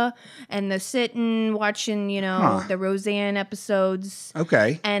remember and they're sitting watching, the Roseanne episodes.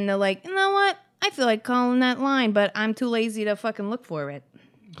 Okay. And they're like, you know what? I feel like calling that line, but I'm too lazy to fucking look for it.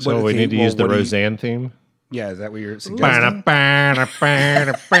 So What- we need to well, use the what do you- Roseanne theme. Yeah, is that what you're suggesting? Ba-da,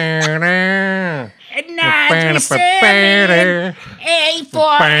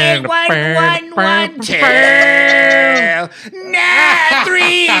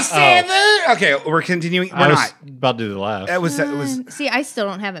 937. Okay, we're continuing. We're I was not. about to do the laugh. That was. See, I still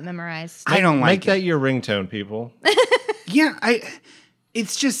don't have it memorized. I don't like Make it. that your ringtone, people. Yeah,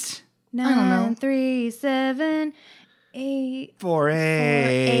 it's just. I don't know. 937 8.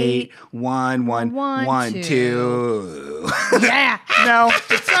 4-8 1 1 1 1 2. 2. Yeah, No,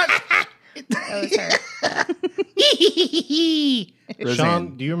 it's not. that was her.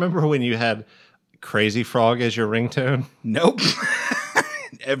 Sean, do you remember when you had Crazy Frog as your ringtone? Nope.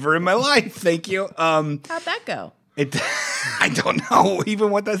 Ever in my life. Thank you. How'd that go? I don't know even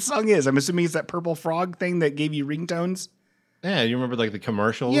what that song is. I'm assuming it's that purple frog thing that gave you ringtones. Yeah, you remember like the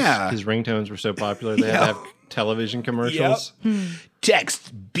commercials? Yeah. His ringtones were so popular they had to have television commercials.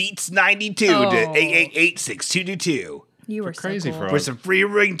 Text Beats 92 to 888-6222 You were Crazy so cool. Frog. for some free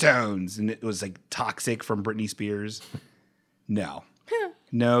ringtones. And it was like Toxic from Britney Spears. No.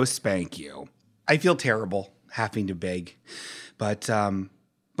 No, spank you. I feel terrible. having to beg. But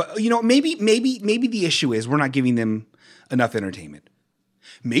maybe the issue is we're not giving them enough entertainment.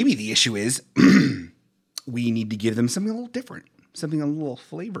 Maybe the issue is we need to give them something a little different, something a little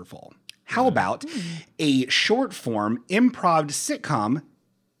flavorful. How about a short form improv sitcom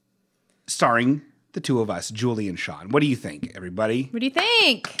starring the two of us, Julie and Sean? What do you think, everybody? What do you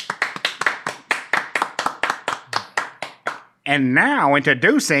think? And now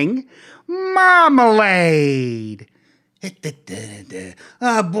introducing Marmalade.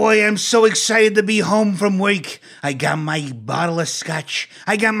 Oh boy, I'm so excited to be home from work. I got my bottle of scotch,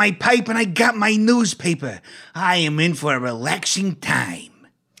 I got my pipe, and I got my newspaper. I am in for a relaxing time.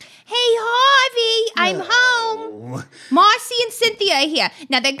 Hey, Harvey, I'm home. Marcy and Cynthia are here.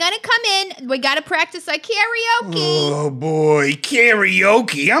 Now they're gonna come in. We gotta practice our karaoke. Oh boy,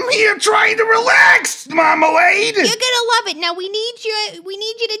 karaoke. I'm here trying to relax, Marmalade. You're gonna love it. Now we need you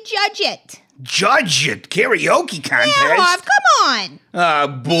to judge it. Judge it, karaoke contest. Yeah, Harv, come on. Oh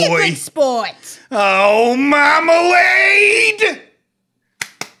Be a boy. good sport. Oh, Marmalade.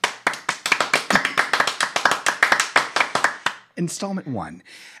 Installment 1.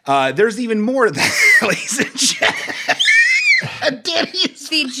 There's even more of that, ladies and gentlemen. Danny's.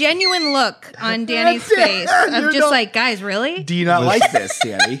 The genuine look on Danny's face of just like, guys, really? Do you not like this,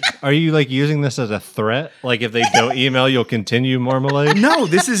 Danny? Are you like using this as a threat? Like if they don't email, you'll continue Marmalade? No,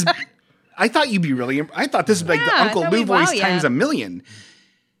 this is. I thought you'd be really. I thought this was like the Yeah, I Uncle thought Lou we'd wow voice ya. times a million.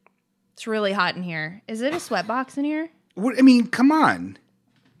 It's really hot in here. Is it a sweatbox in here? What, I mean, come on.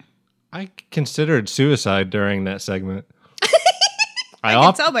 I considered suicide during that segment. I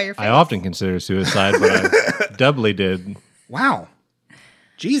can tell by your face. I often consider suicide, but I doubly did. Wow.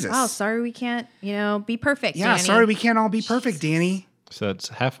 Jesus. Oh, sorry we can't, be perfect, Yeah, Danny. sorry we can't all be perfect, Danny. So it's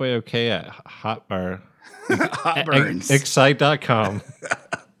halfway okay at Hot Burns. Excite.com.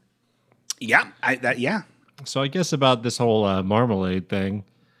 Yeah, yeah. So I guess about this whole Marmalade thing,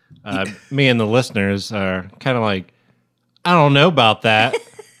 me and the listeners are kind of like, I don't know about that.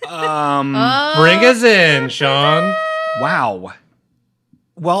 Bring us in, Sean. Wow.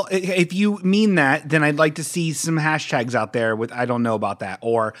 Well, if you mean that, then I'd like to see some hashtags out there with "I don't know about that"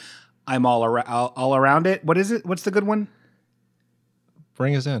 or "I'm all around it." What is it? What's the good one?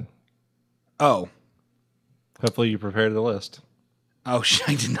 Bring us in. Oh, Hopefully you prepared the list. oh,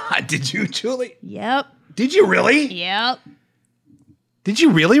 I did not. Did you, Julie? Yep. Did you really? Yep. Did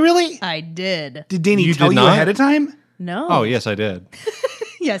you really? I did. Did Danny You tell did you not? ahead of time? No. Oh, yes, I did.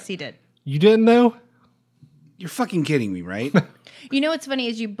 Yes, he did. You didn't know? You're fucking kidding me, right? You know what's funny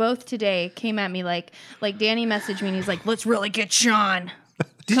is you both today came at me like Danny messaged me and he's like, let's really get Sean.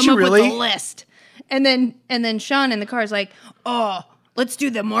 Did Come you up really? with a list. And then Sean in the car is like, oh, let's do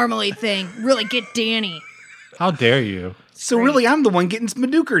the Marmalade thing. Really get Danny. How dare you? So really, I'm the one getting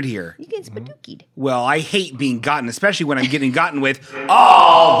smadookered here. You get spadookied. Well, I hate being gotten, especially when I'm getting gotten with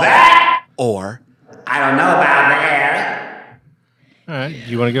all that or I don't know about that. All right.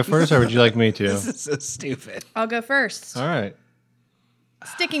 Do you want to go first or would you like me to? This is so stupid. I'll go first. All right.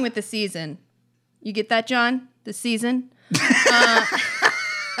 Sticking with the season. You get that, John? The season?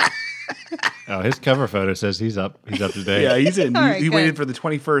 Oh, his cover photo says he's up to date. Yeah, he's in. All right, he good. waited for the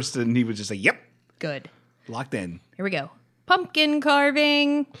 21st and he was just like, yep, Good. locked in. Here we go. Pumpkin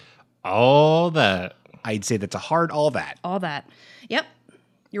carving. All that. I'd say that's a hard all that. All that. Yep.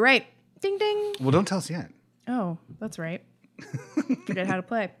 You're right. Ding, ding. Well, don't tell us yet. Oh, that's right. Forget how to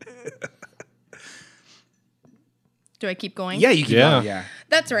play. Do I keep going? Yeah, you keep Yeah. going. Yeah.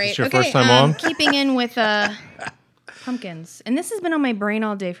 That's right. It's your okay, first time on? Keeping in with pumpkins. And this has been on my brain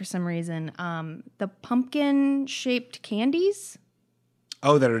all day for some reason. The pumpkin-shaped candies?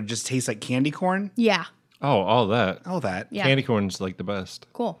 Oh, that are just taste like candy corn? Yeah. Oh, all that. All that. Yeah. Candy corn's like the best.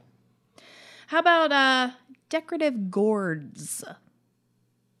 Cool. How about decorative gourds?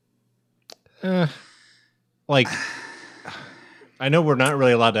 Like, I know we're not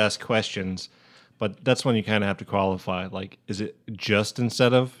really allowed to ask questions, but that's when you kind of have to qualify. Like, is it just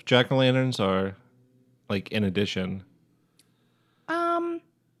instead of jack-o'-lanterns or, like, in addition?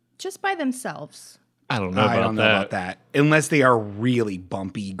 Just by themselves. I don't know I about don't know that. about that. Unless they are really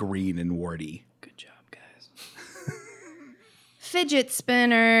bumpy, green, and warty. Good job, guys. Fidget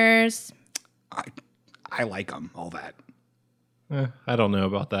spinners. I like them, all that. I don't know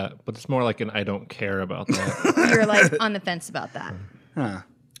about that, but it's more like an I don't care about that. You're like on the fence about that.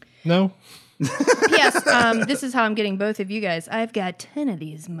 No? Yes, this is how I'm getting both of you guys. I've got 10 of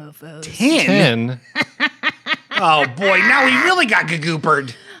these mofos. 10? Oh, boy. Now we really got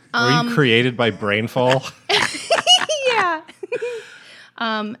gagoopered. Were you created by Brainfall? Yeah.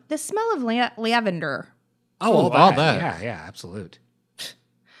 The smell of lavender. Oh, all that. Yeah, absolute.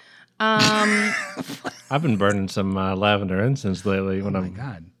 I've been burning some lavender incense lately when I'm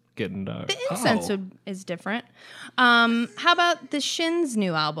God. getting dark. The incense is different. How about the Shins'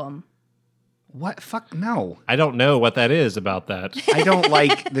 new album? What? Fuck no. I don't know what that is about that. I don't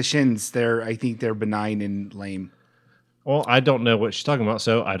like the Shins. I think they're benign and lame. Well, I don't know what she's talking about,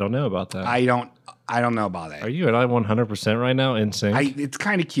 so I don't know about that. I don't know about Are it. you and I 100% right now in sync? It's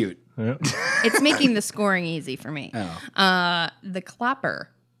kind of cute. Yeah. It's making the scoring easy for me. The Clapper.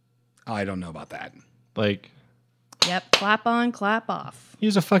 Oh, I don't know about that. Like, Yep, clap on, clap off.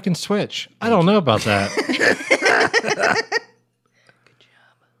 use a fucking switch. I don't know about that.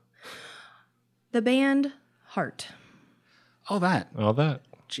 The band Heart. Oh, that. All that.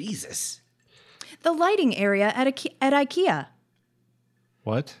 Jesus. The lighting area at IKEA.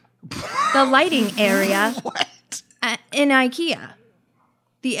 What? The lighting area What? in IKEA.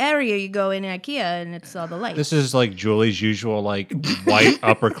 The area you go in IKEA and it's all the lights. This is like Julie's usual, like, white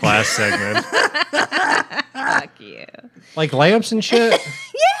upper class segment. Fuck you. Like lamps and shit?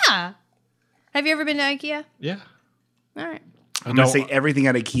 Yeah. Have you ever been to IKEA? Yeah. All right. I'm going to say everything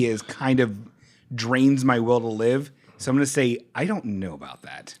at IKEA is kind of drains my will to live. So I'm going to say I don't know about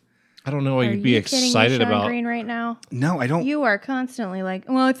that. I don't know what Are you'd be you kidding me, excited Sean about. Green right now? No, I don't. You are constantly like,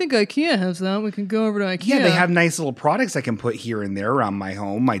 well, I think IKEA has that. We can go over to IKEA. Yeah, they have nice little products I can put here and there around my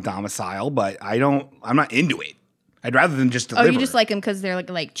home, my domicile, but I'm not into it. I'd rather than just deliver. Oh, you just like them because they're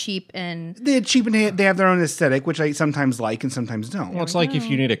like cheap and... They're cheap and they have their own aesthetic, which I sometimes like and sometimes don't. Well, it's like if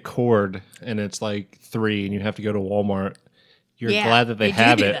you need a cord and it's like 3 and you have to go to Walmart. You're Yeah, glad that they they do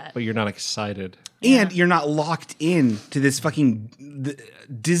have do it, that. but you're not excited. And you're not locked in to this fucking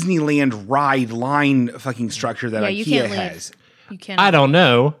Disneyland ride line fucking structure that Yeah, you IKEA can't leave. has. You can't... I don't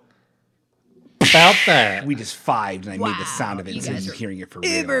know about that. We just fived and I made the sound of it you instead guys of are hearing it for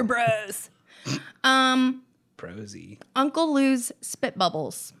Uber real. bros. Prosy. Uncle Lou's Spit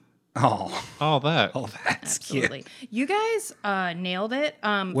Bubbles. Oh, All that. that's Absolutely. cute. You guys nailed it.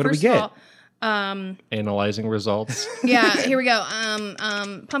 What do we first get? of all, Analyzing results. yeah, here we go.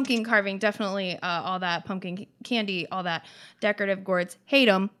 Pumpkin carving, definitely all that. Pumpkin candy, all that. Decorative gourds, hate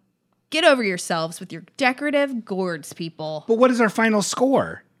them. Get over yourselves with your decorative gourds, people. But what is our final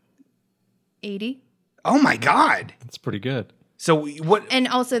score? 80. Oh my God. That's pretty good. So what? And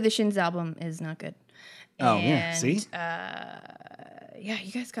also the Shins album is not good. Oh, yeah, see? Yeah,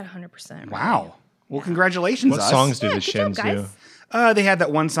 you guys got 100%. Right. Wow. Well, congratulations, What us. songs do Yeah, the good job, Shins do? guys. They had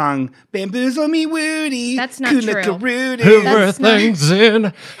that one song, Bamboozle Me Woody. That's not true. Rudy. Everything's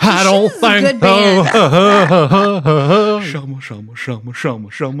in. I don't Shins is a think. good band. Shama, shama, shama, shama,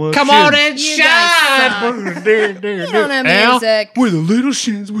 shama. Come on and You guys suck. You don't have Al? music. We're the little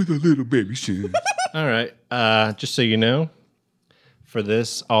shins, we're the little baby shins. All right. Just so you know, for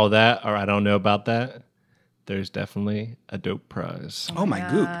this, all that, or I don't know about that, there's definitely a dope prize. Oh my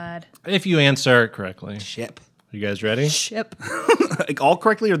goop. God. If you answer correctly. Ship. You guys ready? Ship. Like all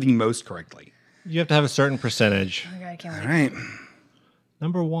correctly or the most correctly? You have to have a certain percentage. Oh my God, I can't All wait. right.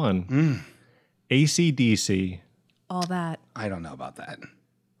 Number 1, AC/DC. All that. I don't know about that. Well,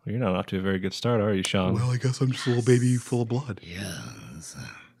 you're not off to a very good start, are you, Sean? I guess I'm just a little baby full of blood.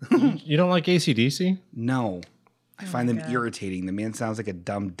 You don't like AC/DC? No. I find them irritating. The man sounds like a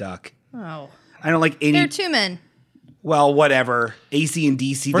dumb duck. Oh. I don't like any. They're two men. Well, whatever. AC and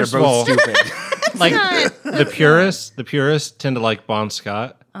DC, First they're of both all- stupid. Like the purists tend to like Bon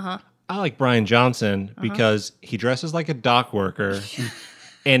Scott. I like Brian Johnson because he dresses like a dock worker,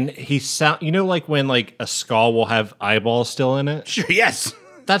 and he sound. You know, like when like a skull will have eyeballs still in it. Sure, yes.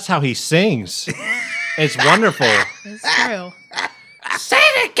 That's how he sings. It's wonderful. It's true.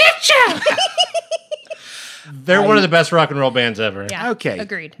 They're one of the best rock and roll bands ever. Yeah. Okay.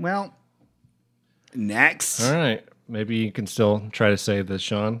 Agreed. Well, next. All right. Maybe you can still try to say this,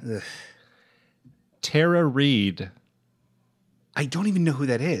 Sean. Tara Reid. I don't even know who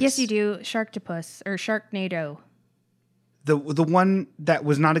that is. Yes, you do. Sharktopus or Sharknado. The one that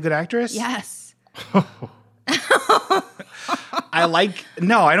was not a good actress? Yes. I like.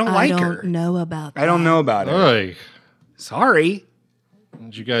 No, I don't like her. know about I don't know about her. Oy. Sorry.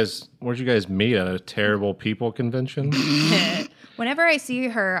 Where'd you guys meet at a terrible people convention? Whenever I see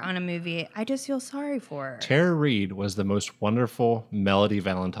her on a movie, I just feel sorry for her. Tara Reid was the most wonderful Melody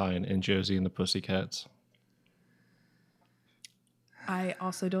Valentine in Josie and the Pussycats. I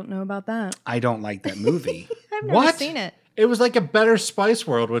also don't know about that. I don't like that movie. I've never What? seen it. It was like a better Spice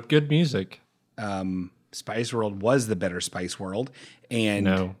World with good music. Spice World was the better Spice World, and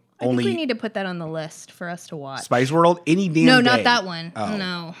No. I think only we need to put that on the list for us to watch. Spice World any damn No, day. not that one. Oh.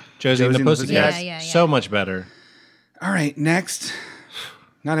 No. Josie and the and the Pussycats. Pussycats. Yeah. So much better. All right, next.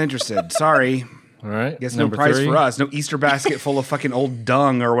 Not interested. Sorry. All right. Guess number no prize 3. for us. No Easter basket full of fucking old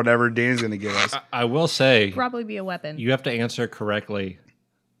dung or whatever Dan's going to give us. I will say, Probably be a weapon. you have to answer correctly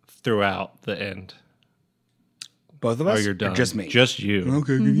throughout the end. Both of Or us? you're done. Just me? Just you.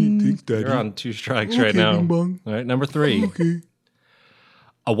 Okay, thanks, Daddy. You're on 2 strikes right now. Bing bong. All right, number 3. Okay.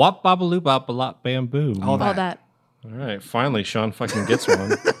 A wop babaloo bop bamboo. All All that. that. All right, finally, Sean fucking gets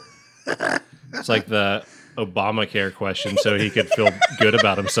one. It's like the Obamacare question, so he could feel good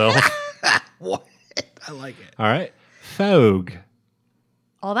about himself. What? I like it. All right, Fogue.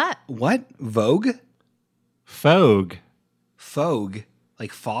 All that. What? Vogue? Fogue. Fogue?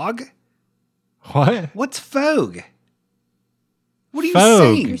 Like fog? What? What's fogue? What are you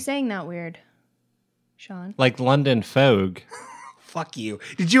Fogue. You're saying? saying that weird, Sean. Like London Fogue. Fuck you.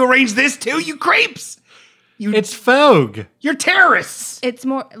 Did you arrange this too, you creeps? It's Fogue. You're terrorists. It's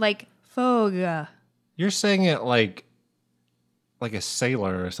more like Fogue. You're saying it like a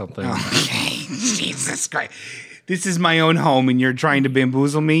sailor or something. Okay, Jesus Christ. This is my own home, and you're trying to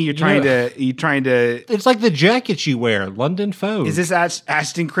bamboozle me. You're trying to. It's like the jacket you wear, London Fogue. Is this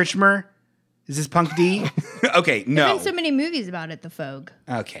Ashton Kutcher? Is this Punk D? Okay, no. There's been so many movies about it. The Fogue.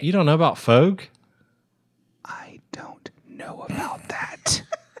 Okay, You don't know about Fogue? I don't know about that.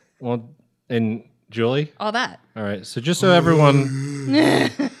 Well, and Julie? All that. All right, so just so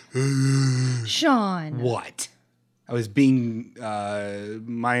everyone... Sean. What? I was being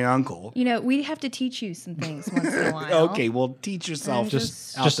my uncle. You know, we have to teach you some things once in a while. Okay, well, teach yourself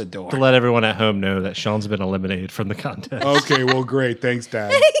Just out the door. to let everyone at home know that Sean's been eliminated from the contest. Okay, well, great. Thanks,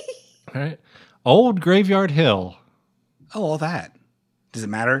 Dad. All right. Old Graveyard Hill. Oh, all that. Does it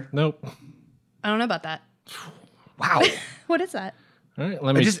matter? Nope. I don't know about that. Wow. What is that? All right,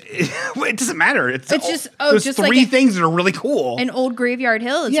 let me... It doesn't matter. It's just- there's just 3 like things that are really cool. An old graveyard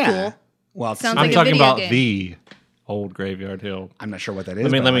hill is cool. Well, Sounds I'm like a talking video about game. the Old Graveyard Hill. I'm not sure what that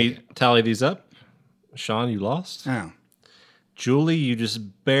is. Let but me tally these up. Sean, you lost. Oh. Julie, you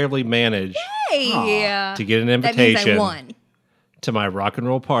just barely managed Hey. to get an That means invitation I won. to my rock and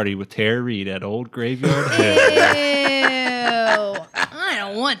roll party with Tara Reid at Old Graveyard Hill. Ew. I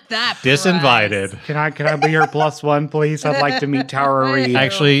don't want that. prize. Disinvited. Can I be your +1, please? I'd like to meet Tara Reid.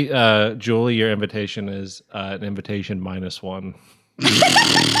 Actually, Julie, your invitation is an invitation -1.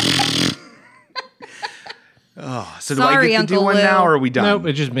 So do I Sorry, get to Uncle do one Lou. now, or are we done? Nope,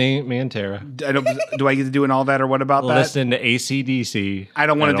 it's just me and Tara. Do I get to do an all that, or what about that? Listen to AC/DC. I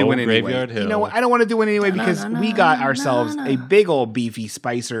don't want at to do Old it anyway. Graveyard Hill. You know what? I don't want to do it anyway because we got ourselves a big old beefy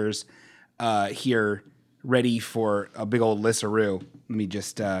Spicers here ready for a big old Lisseroo. Let me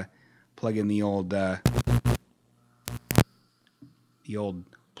just plug in the old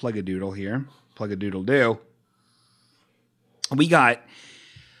plug-a-doodle here. Plug-a-doodle-do. We got,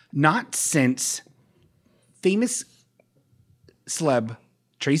 not since famous celeb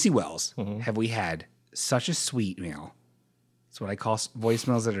Tracy Wells have we had such a sweet mail. It's what I call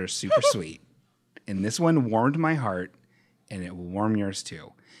voicemails that are super sweet. And this one warmed my heart, and it will warm yours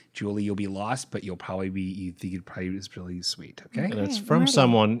too. Julie, you'll be lost, but you think it probably is really sweet, okay? And it's from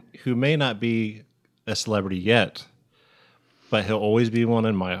someone who may not be a celebrity yet, but he'll always be one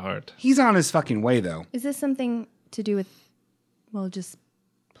in my heart. He's on his fucking way, though. Is this something to do with? Well, just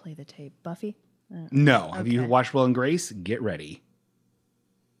play the tape, Buffy. No. Have you Okay. watched Will and Grace? Get ready.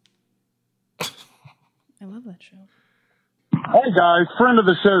 I love that show. Hey guys, friend of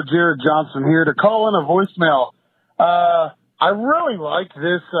the show, Jared Johnson here to call in a voicemail. I really like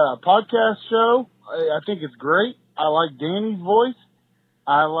this podcast show. I think it's great. I like Danny's voice.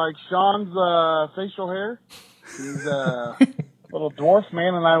 I like Sean's facial hair. He's a little dwarf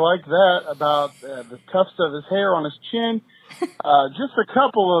man, and I like that about the tufts of his hair on his chin. Just a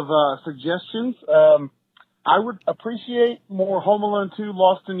couple of suggestions. I would appreciate more Home Alone 2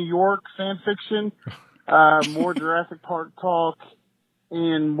 Lost in New York fan fiction, more Jurassic Park talk,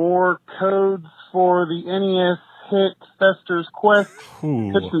 and more codes for the NES hit Fester's Quest.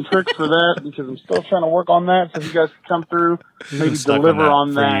 Ooh. Tips and tricks for that, because I'm still trying to work on that. So if you guys could come through, maybe stuck on deliver that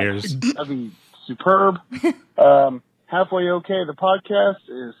on for that, years. that'd be superb. Halfway okay, the podcast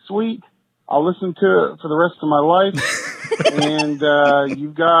is sweet. I'll listen to it for the rest of my life. And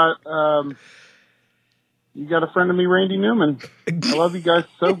you've got a friend of me, Randy Newman. I love you guys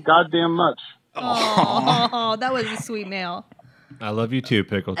so goddamn much. Oh, that was a sweet mail. I love you too,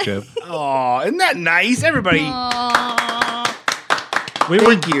 Pickle Chip. Oh, isn't that nice? Everybody,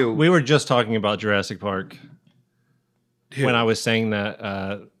 thank you. We were just talking about Jurassic Park when I was saying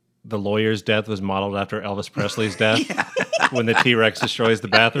that the lawyer's death was modeled after Elvis Presley's death when the T-Rex destroys the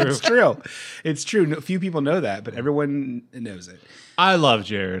bathroom. It's true. It's true. No, few people know that, but everyone knows it. I love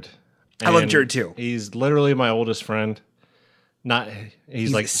Jared. I love And Jared too. He's literally my oldest friend. Not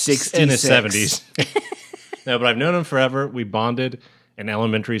he's like 66. in his 70s. No, but I've known him forever. We bonded in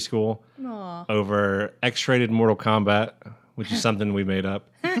elementary school over X-rated Mortal Kombat, which is something we made up.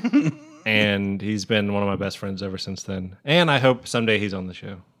 And he's been one of my best friends ever since then. And I hope someday he's on the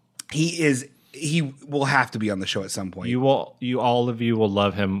show. He will have to be on the show at some point. All of you will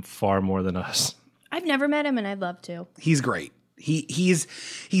love him far more than us. I've never met him, and I'd love to. He's great. He's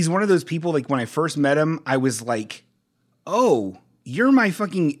one of those people, like when I first met him, I was like, oh, you're my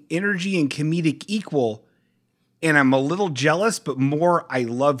fucking energy and comedic equal, and I'm a little jealous, but more I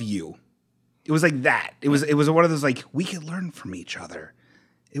love you. It was like that. It was one of those like, we could learn from each other.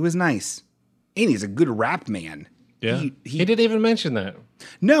 It was nice. And he's a good rap man. Yeah. He didn't even mention that.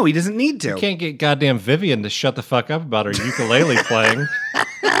 No, he doesn't need to. You can't get goddamn Vivian to shut the fuck up about her ukulele playing.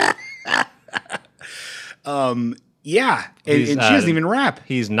 Yeah, and she doesn't even rap.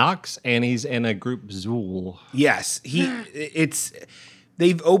 He's Knox, and he's in a group Zool. Yes,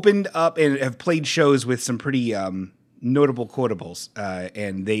 they've opened up and have played shows with some pretty notable quotables,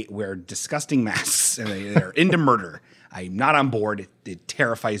 and they wear disgusting masks, and they're into murder. I'm not on board. It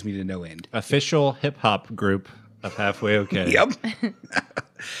terrifies me to no end. Official hip hop group of Halfway Okay. Yep.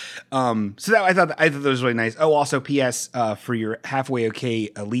 So I thought that was really nice. Oh, also, P.S. For your Halfway Okay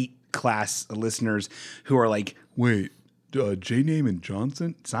elite class listeners who are like, wait, J-Name and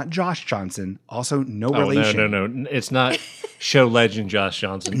Johnson? It's not Josh Johnson. Also, no relation. No. It's not show legend Josh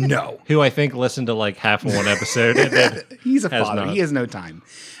Johnson. No. Who I think listened to like half of one episode. And then He's a father. Not. He has no time.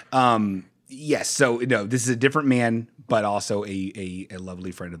 Yes. So, no, this is a different man, but also a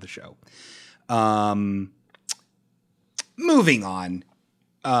lovely friend of the show. Moving on.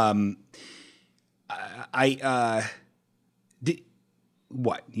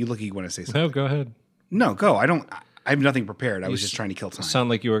 What? You want to say something? No, go ahead. No, go. I have nothing prepared. I was just trying to kill time. Sound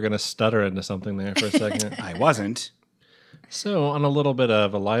like you were going to stutter into something there for a second. I wasn't. So, on a little bit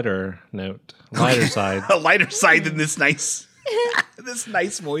of a lighter note, lighter side. A lighter side than this nice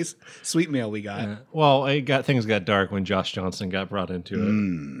voice, sweet mail we got. Well, things got dark when Josh Johnson got brought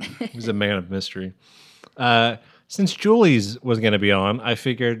into it. He's a man of mystery. Since Julie's was going to be on, I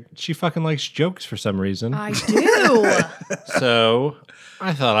figured she fucking likes jokes for some reason. I do. So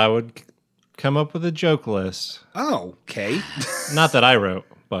I thought I would come up with a joke list. Oh, okay. Not that I wrote,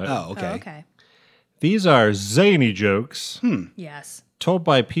 but Okay. These are zany jokes Yes. told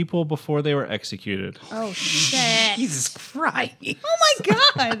by people before they were executed. Oh, shit. Jesus Christ. Oh, my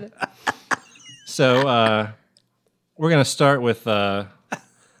God. So we're going to start with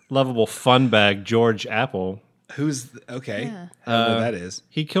lovable fun bag George Apple. Who's okay? Yeah. I don't know who that is.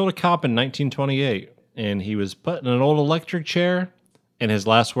 He killed a cop in 1928, and he was put in an old electric chair, and his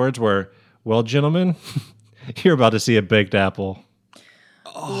last words were, "Well, gentlemen, you're about to see a baked apple."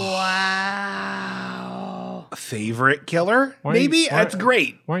 Wow. Favorite killer? Maybe? That's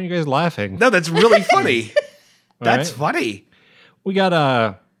great. Why aren't you guys laughing? No, that's really funny. That's right. funny. We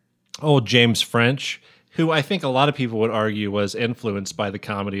got old James French, who I think a lot of people would argue was influenced by the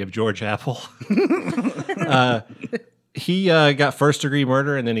comedy of George Apple. He got first-degree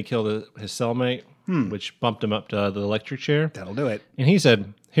murder, and then he killed his cellmate, which bumped him up to the electric chair. That'll do it. And he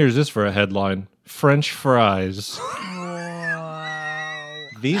said, here's this for a headline, French fries.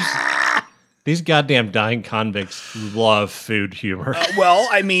 These goddamn dying convicts love food humor. Well,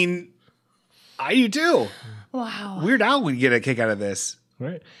 I mean, I do too. Wow. Weird Al would get a kick out of this.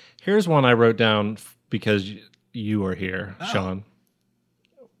 Right. Here's one I wrote down because you are here, Sean.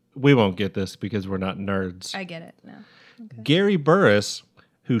 We won't get this because we're not nerds. I get it now. Okay. Gary Burris,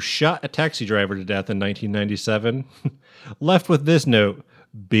 who shot a taxi driver to death in 1997, left with this note,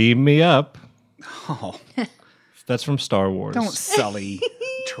 "Beam me up." Oh, That's from Star Wars. don't sully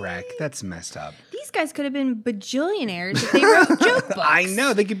Trek. That's messed up. These guys could have been bajillionaires if they wrote joke books. I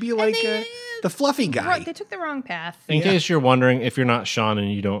know. They could be like the fluffy guy. They took the wrong path. In case you're wondering, if you're not Sean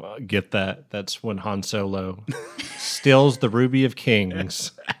and you don't get that, that's when Han Solo steals the Ruby of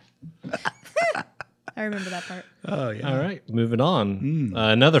Kings. I remember that part. Oh, yeah. All right, moving on.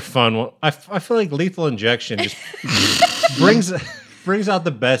 Another fun one. I feel like Lethal Injection just brings out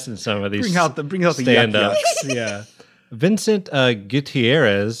the best in some of these. Bring out the stand-ups. yuck-yucks. Yeah. Vincent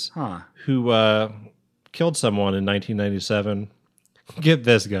Gutierrez, who killed someone in 1997. Get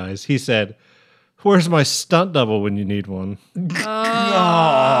this, guys. He said, "Where's my stunt double when you need one?" Now,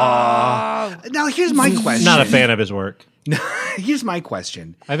 here's my question. Not a fan of his work. Here's my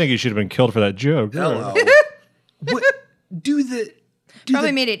question. I think he should have been killed for that joke. Hello. What do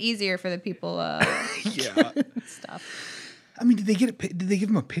Probably made it easier for the people. Yeah. Stuff. I mean, did they give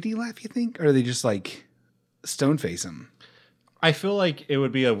him a pity laugh, you think? Or are they just like stone face him? I feel like it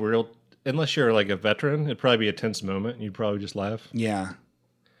would be a real unless you're like a veteran, it'd probably be a tense moment. You'd probably just laugh. Yeah.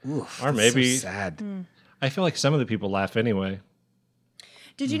 Oof, Or that's maybe- so sad. I feel like some of the people laugh anyway.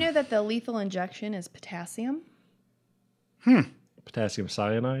 Did you know that the lethal injection is potassium? Potassium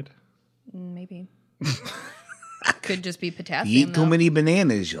cyanide. Maybe. Could just be potassium. Eat too though. many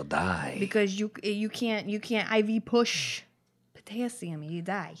bananas, you'll die. Because you can't IV push potassium, you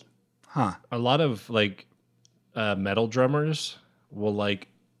die. Huh. A lot of like metal drummers will like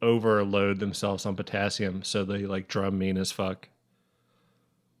overload themselves on potassium, so they like drum mean as fuck.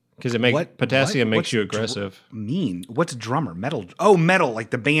 Because potassium makes what's you aggressive. Mean? What's drummer? Metal? Oh, metal, like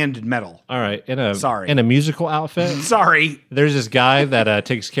the band metal. All right, in a musical outfit, Sorry. there's this guy that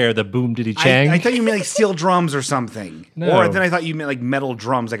takes care of the boom diddy chang. I thought you meant like steel drums or something. No. Or then I thought you meant like metal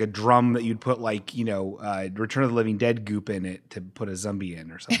drums, like a drum that you'd put like, Return of the Living Dead goop in it to put a zombie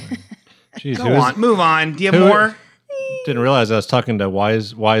in or something. Jeez, Go on, move on. Do you have who- more? Didn't realize I was talking to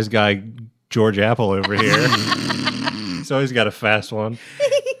wise guy George Apple over here. He's always got a fast one.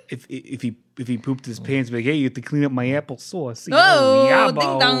 If he pooped his pants, be like, hey, you have to clean up my applesauce. Oh, yabbo.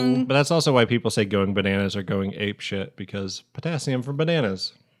 ding dong. But that's also why people say going bananas or going ape shit, because potassium from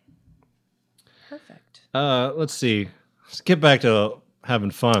bananas. Perfect. Let's see. Let's get back to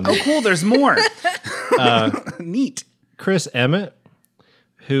having fun. Oh, cool. There's more. Neat. Chris Emmett,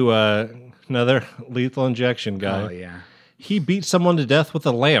 who another lethal injection guy. Oh yeah. He beat someone to death with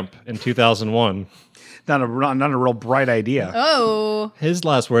a lamp in 2001. Not a real bright idea. Oh. His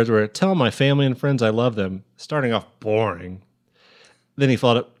last words were, "Tell my family and friends I love them." Starting off boring. Then he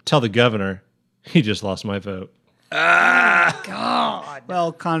followed up, "Tell the governor he just lost my vote." God.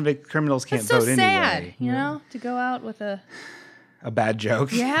 Well, convict criminals can't That's so vote sad, anyway. you know, to go out with a A bad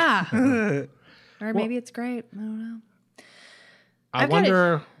joke. yeah. Or maybe it's great. I don't know. I I've got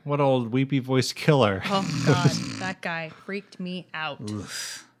wonder what old weepy voice killer. Oh God, that guy freaked me out.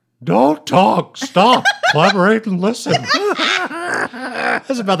 Don't talk. Stop. Collaborate and listen.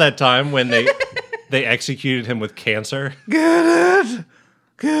 That's about that time when they executed him with cancer. Get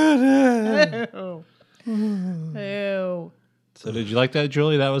it. Ew. Ew. So did you like that,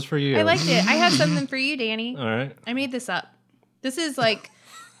 Julie? That was for you. I liked it. I have something for you, Danny. All right. I made this up. This is like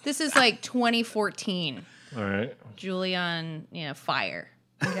 2014. All right. Julie on, fire.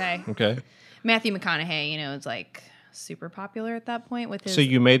 Okay. Okay. Matthew McConaughey, is like super popular at that point with his. So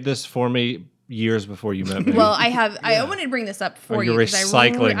you made this for me years before you met me. Well, I wanted to bring this up for you. you're 'cause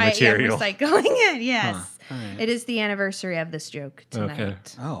recycling material. I'm recycling it, yes. All right. It is the anniversary of this joke tonight. Okay.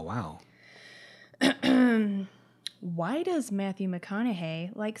 Oh wow. Why does Matthew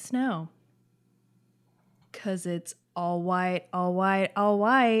McConaughey like snow? 'Cause it's all white, all white, all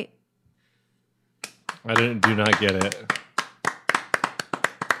white. I do not get it.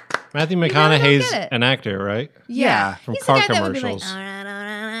 Matthew really don't McConaughey's get it. an actor, right? Yeah, from He's car the guy that would be commercials. like,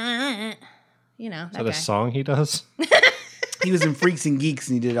 that Is that guy. a song he does? He was in Freaks and Geeks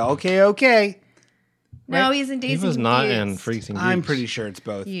and he did okay. No, Right? he's in Daisy He was not in Confused. Freaks and Geeks. I'm pretty sure it's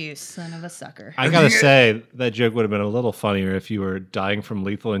both. You son of a sucker. I gotta say, that joke would have been a little funnier if you were dying from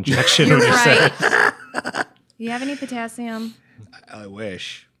lethal injection. You're when you said right. it. You have any potassium? I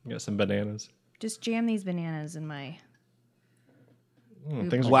wish. You got some bananas. Just jam these bananas in my.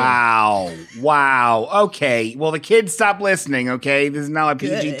 Things are Wow. Okay. Well, the kids stop listening. Okay, this is now a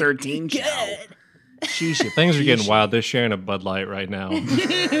PG-13 show. Sheesh. good. Things are getting wild. They're sharing a Bud Light right now, and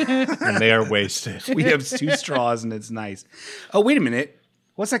they are wasted. We have 2 straws and it's nice. Oh, wait a minute.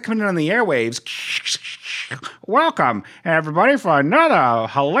 What's that coming in on the airwaves? Welcome, everybody, for another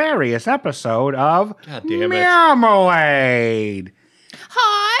hilarious episode of God damn it. Marmalade.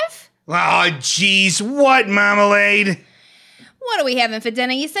 Hive? Oh, jeez. What, Marmalade? What are we having for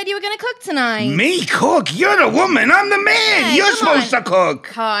dinner? You said you were going to cook tonight. Me cook? You're the woman. I'm the man. Hey, You're come supposed on. to cook.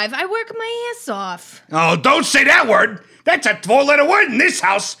 Hive, I work my ass off. Oh, don't say that word. That's a 4-letter word in this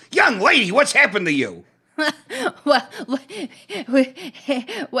house. Young lady, what's happened to you? What?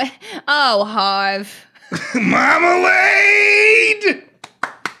 Oh, Hive. Marmalade!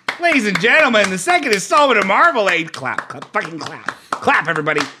 Ladies and gentlemen, the second installment of Marmalade. Clap, fucking clap. Clap,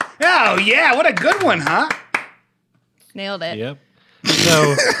 everybody. Oh, yeah, what a good one, huh? Nailed it. Yep.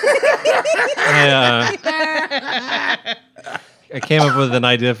 So I came up with an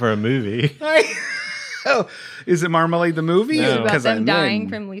idea for a movie. Oh, is it Marmalade the movie? No. About 'Cause them I'm dying in.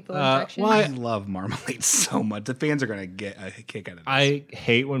 from lethal injection. I love Marmalade so much. The fans are going to get a kick out of this. I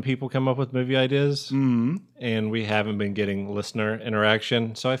hate when people come up with movie ideas, and we haven't been getting listener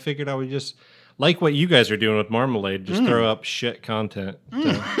interaction. So I figured I would just, like what you guys are doing with Marmalade, just throw up shit content.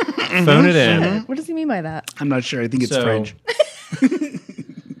 To phone it in. What does he mean by that? I'm not sure. I think it's So- French.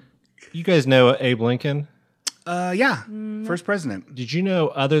 You guys know Abe Lincoln? Yeah. First president. Did you know,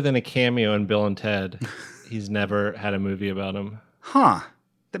 other than a cameo in Bill and Ted, he's never had a movie about him? Huh.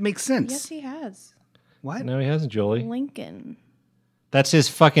 That makes sense. Yes, he has. What? No, he hasn't, Julie. Lincoln. That's his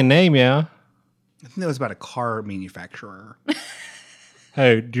fucking name, yeah? I think that was about a car manufacturer.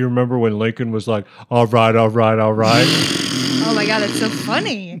 Hey, do you remember when Lincoln was like, all right, all right, all right? Oh my God, that's so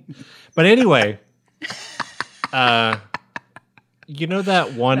funny. But anyway, you know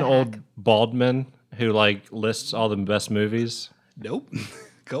that one old bald man who like lists all the best movies? Nope.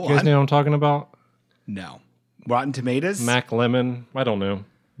 Go You guys on. know what I'm talking about? No. Rotten Tomatoes? Mac Lemon? I don't know.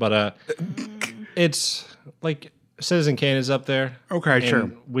 But it's like Citizen Kane is up there. Okay, and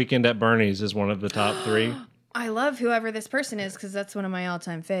sure. Weekend at Bernie's is one of the top 3. I love whoever this person is because that's one of my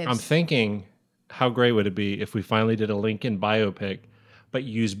all-time faves. I'm thinking, how great would it be if we finally did a Lincoln biopic, but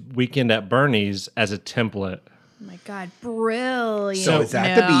use Weekend at Bernie's as a template? Oh my God, brilliant. So it's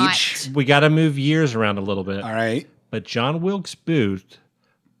at the beach. We got to move years around a little bit. All right. But John Wilkes Booth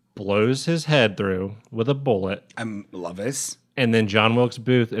blows his head through with a bullet, I love this. and then John Wilkes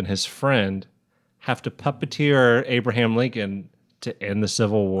Booth and his friend have to puppeteer Abraham Lincoln to end the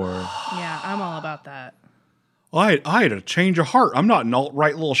Civil War. Yeah, I'm all about that. I had a change of heart. I'm not an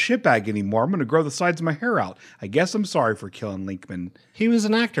alt-right little shitbag anymore. I'm going to grow the sides of my hair out. I guess I'm sorry for killing Lincoln. He was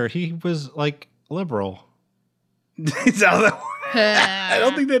an actor. He was like liberal. Is that I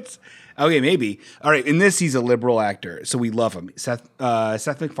don't think that's... Okay, maybe. All right, in this, he's a liberal actor, so we love him. Seth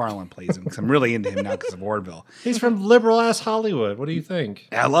MacFarlane plays him, because I'm really into him now because of Orville. He's from liberal-ass Hollywood. What do you think?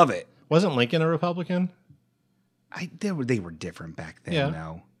 I love it. Wasn't Lincoln a Republican? They were different back then,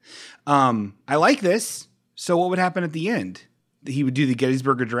 Yeah. though. I like this. So what would happen at the end? He would do the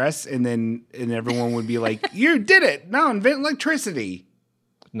Gettysburg Address, and everyone would be like, "You did it! Now invent electricity."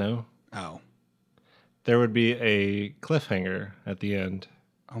 No. Oh, There would be a cliffhanger at the end,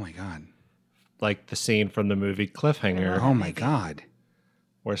 oh my God! like the scene from the movie Cliffhanger, Oh my God!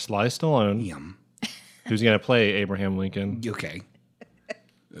 where Sly Stallone, Yum. who's going to play Abraham Lincoln, Okay.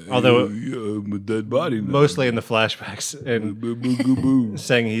 although I'm a dead body. Now. mostly in the flashbacks, and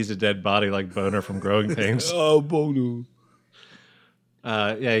saying he's a dead body like Boner from Growing Pains. Oh, Bono.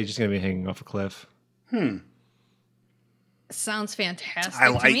 Yeah, he's just going to be hanging off a cliff. Sounds fantastic I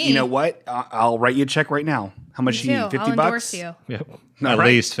to like. me. You know what? I'll write you a check right now. How much Me you too. need? $50? I'll endorse you. Yep. All At right.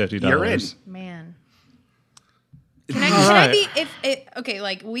 least $50. You're in. Man. Can I be okay,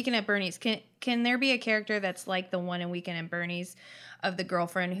 like Weekend at Bernie's, can there be a character that's like the one in Weekend at Bernie's of the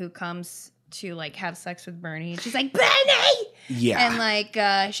girlfriend who comes to like have sex with Bernie? She's like, Bernie! Yeah. And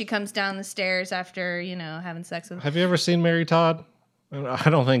like she comes down the stairs after, having sex with Have you ever seen Mary Todd? I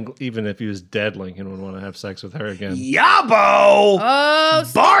don't think even if he was dead, Lincoln would want to have sex with her again. Yabo. Oh,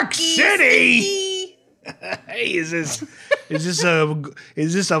 Bark sneaky, City! sneaky. Hey, is this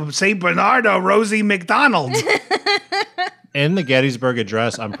a Saint Bernard or Rosie McDonald? In the Gettysburg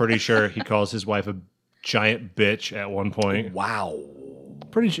Address, I'm pretty sure he calls his wife a giant bitch at one point. Wow.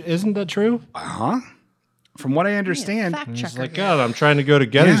 Isn't that true? From what I understand. Fact He's checker. like, God, I'm trying to go to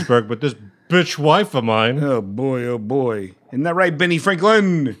Gettysburg, but this bitch wife of mine. Oh boy. Isn't that right, Benny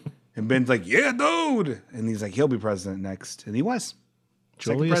Franklin? And Ben's like, yeah, dude. And he's like, he'll be president next. And he was.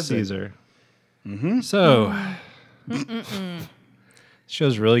 Second Julius president. Caesar. Mm-hmm. So,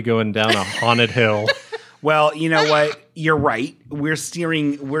 show's really going down a haunted hill. Well, you know what? You're right. We're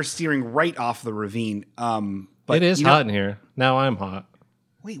steering right off the ravine. But It is you know- hot in here. Now I'm hot.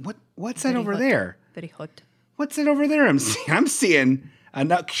 Wait, what's that over there? Very hot. What's that over there? I'm seeing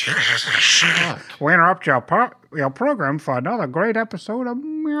another. We interrupt your program for another great episode of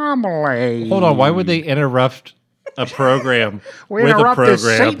Marmalade. Hold on. Why would they interrupt a program We with a interrupt this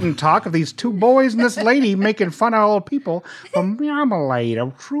program? Satan talk of these two boys and this lady making fun of old people from Marmalade,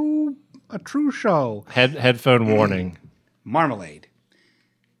 a true show. Headphone warning. Marmalade.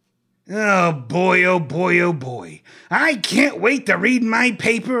 Oh boy, oh boy, oh boy. I can't wait to read my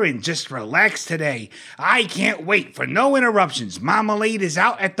paper and just relax today. I can't wait for no interruptions. Marmalade is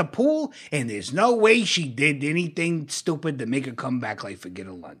out at the pool, and there's no way she did anything stupid to make her come back like forget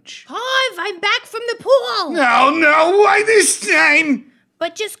a lunch. Pav, I'm back from the pool. No, why this time?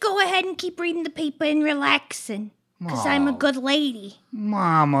 But just go ahead and keep reading the paper and relaxing. Because I'm a good lady.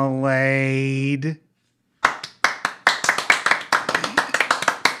 Marmalade.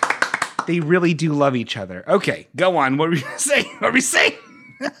 They really do love each other. Okay, go on. What were you saying? What were we saying?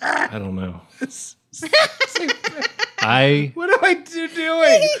 I don't know. What am I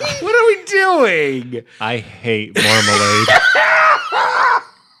doing? What are we doing? I hate Marmalade.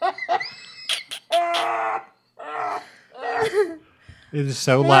 It is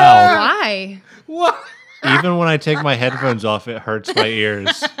so loud. Why? What? Even when I take my headphones off, it hurts my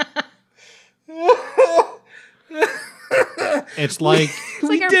ears. It's like It's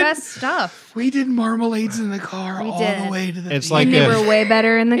like our best stuff. We did marmalades in the car all did. the way to the. it's like And they if, were way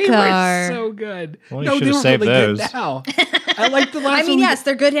better in the They car. were so good. Well, you no, should they have were saved really those. good now. I like the last. I mean, one. yes,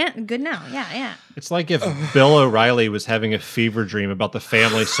 they're good. Good now. Yeah. it's like if Bill O'Reilly was having a fever dream about the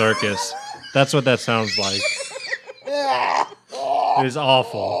family circus. That's what that sounds like. It is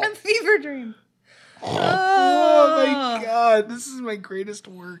awful. A fever dream. Oh my god, this is my greatest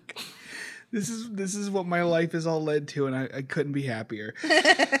work. This is what my life has all led to, and I couldn't be happier.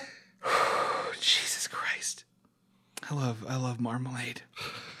 Jesus Christ, I love Marmalade.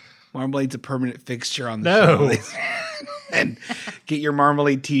 Marmalade's a permanent fixture on the show. And get your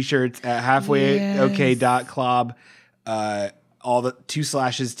Marmalade t-shirts at halfwayok.club. All the 2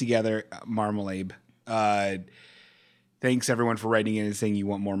 slashes together, Marmalade. Thanks everyone for writing in and saying you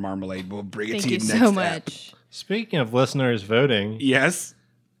want more Marmalade. We'll bring it Thank to you you next so ep. much. Speaking of listeners voting, Yes.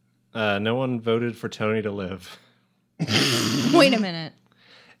 no one voted for Tony to live. Wait a minute.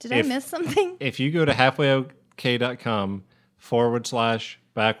 Did I If- miss something? If you go to halfwayok.com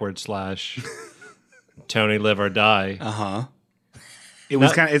 // Tony live or die, It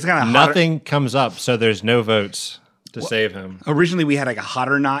was it's kind of nothing comes up, so there's no votes to save him. Originally, we had like a hot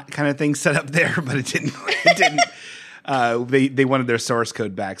or not kind of thing set up there, but it didn't. It didn't. They wanted their source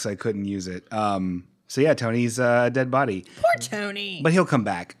code back, so I couldn't use it. So yeah, Tony's a dead body, Poor Tony. but he'll come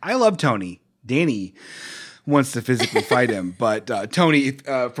back. I love Tony. Danny wants to physically fight him, but Tony,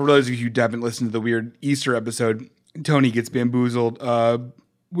 for those of you who haven't listened to the weird Easter episode, Tony gets bamboozled,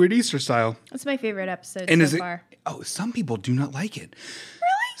 weird Easter style. That's my favorite episode And so far. Some people do not like it.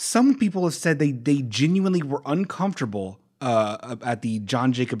 Really? Some people have said they genuinely were uncomfortable at the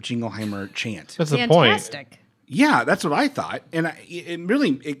John Jacob Jingleheimer chant. That's the point. Fantastic. Yeah, that's what I thought, and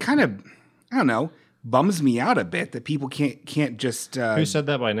it kind of, I don't know, bums me out a bit that people can't just. Who said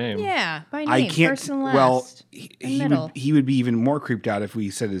that by name? Yeah, by name, I can't. first and last. Well, and middle. he would be even more creeped out if we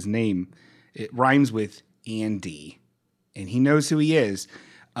said his name. It rhymes with Andy, and he knows who he is.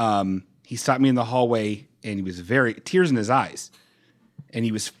 He stopped me in the hallway, and he was tears in his eyes, and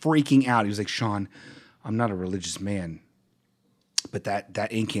he was freaking out. He was like, "Sean, I'm not a religious man, but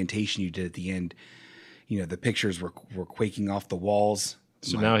that incantation you did at the end, the pictures were quaking off the walls."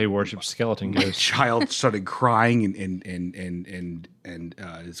 So now he worships skeleton My ghosts. child started crying and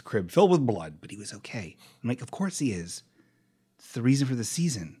his crib filled with blood, but he was okay. I'm like, of course he is. It's the reason for the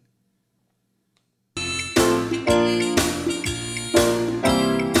season.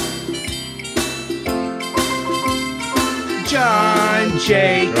 John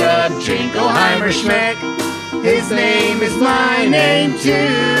Jacob Jingleheimer Schmidt. His name is my name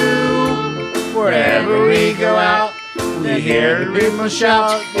too. Wherever we go out, we hear the people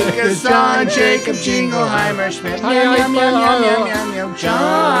shout, because John Jacob Jingleheimer Schmidt. Yum, yum, yum, yum, yum, yum, yum.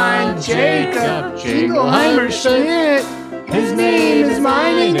 John Jacob Jingleheimer Schmidt. His name is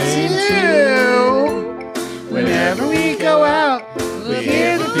my name too. Whenever we go out, we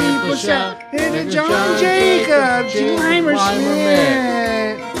hear the people shout, it's John Jacob Jingleheimer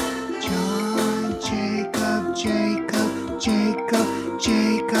Schmidt. John Jacob,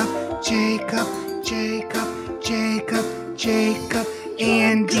 Jacob,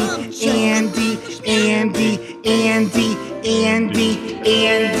 Andy,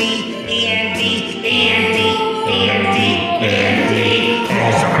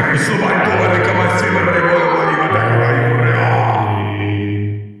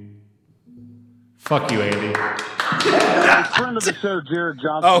 Fuck you, Andy. Friend of the show, Jared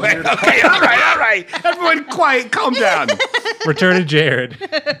Johnson. Oh, here to- okay, all right. Everyone quiet, calm down. Return to Jared.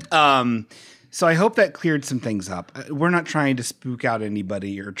 So I hope that cleared some things up. We're not trying to spook out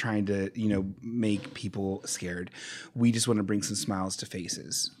anybody or trying to, make people scared. We just want to bring some smiles to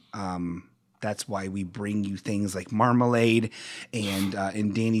faces. That's why we bring you things like Marmalade and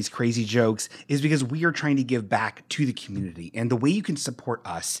Danny's crazy jokes, is because we are trying to give back to the community. And the way you can support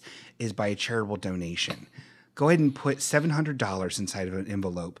us is by a charitable donation. Go ahead and put $700 inside of an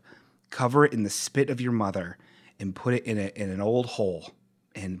envelope, cover it in the spit of your mother, and put it in an old hole.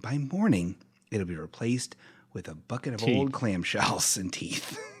 And by morning, it'll be replaced with a bucket of Teeth. old clamshells and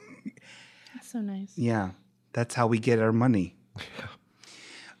teeth. That's so nice. Yeah, that's how we get our money.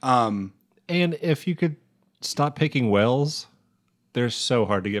 And if you could stop picking wells, they're so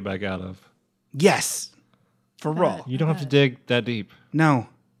hard to get back out of. Yes, for real. You don't have to dig that deep. No.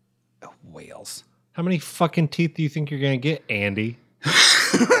 Oh, whales. How many fucking teeth do you think you're going to get, Andy?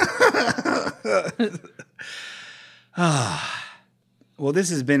 Well, this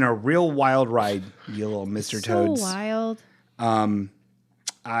has been a real wild ride, you little Mr. So Toads. wild. I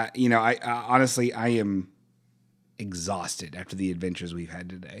honestly, I am exhausted after the adventures we've had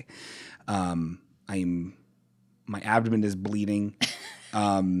today. I am My abdomen is bleeding.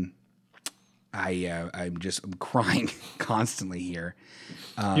 I'm crying constantly here.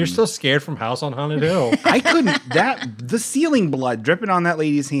 You're still scared from House on Haunted Hill. I couldn't. The ceiling blood dripping on that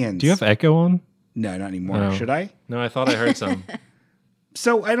lady's hands. Do you have echo on? No, not anymore. No. Should I? No, I thought I heard some.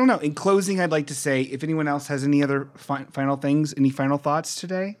 So I don't know. In closing, I'd like to say, if anyone else has any other final things, any final thoughts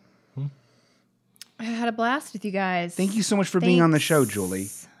today? I had a blast with you guys. Thank you so much for being on the show, Julie.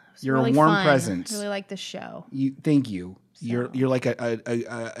 You're really a warm fun. presence. I really like the show. Thank you. You're like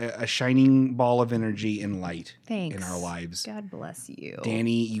a shining ball of energy and light Thanks. in our lives. God bless you.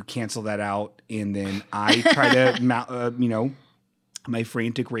 Danny, you cancel that out, and then I try to, my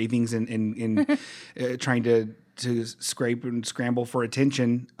frantic ravings and trying to scrape and scramble for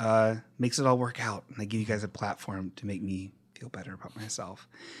attention makes it all work out. And I give you guys a platform to make me feel better about myself.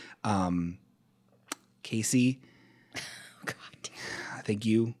 Casey, God. thank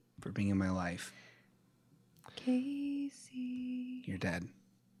you for being in my life. Casey. You're dead.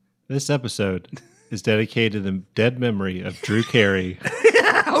 This episode is dedicated to the dead memory of Drew Carey.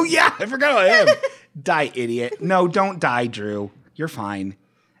 Oh, yeah. I forgot about him. Die, idiot. No, don't die, Drew. You're fine.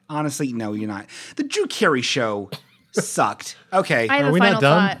 Honestly, no, you're not. The Drew Carey show sucked. Okay. I have Are a we final not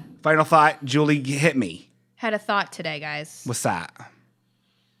done? thought. Final thought. Julie, hit me. Had a thought today, guys. What's that?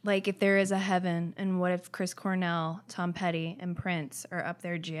 Like, if there is a heaven, and what if Chris Cornell, Tom Petty, and Prince are up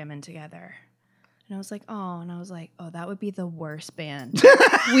there jamming together? And I was like, oh, that would be the worst band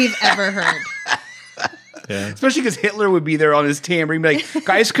we've ever heard. Yeah. Especially because Hitler would be there on his tambourine, be like,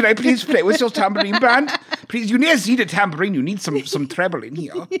 guys, can I please play with your tambourine band? Please, you need a tambourine. You need some treble in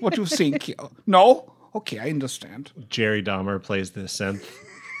here. What do you think here? No? Okay, I understand. Jerry Dahmer plays the synth.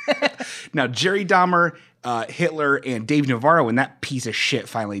 Now, Jerry Dahmer, Hitler, and Dave Navarro, when that piece of shit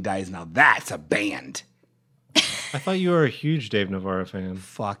finally dies, now that's a band. I thought you were a huge Dave Navarro fan.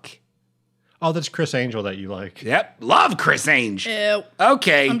 Fuck. Oh, that's Chris Angel that you like. Yep. Love Chris Ainge. Ew.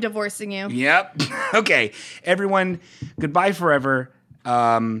 Okay. I'm divorcing you. Yep. Okay. Everyone, goodbye forever.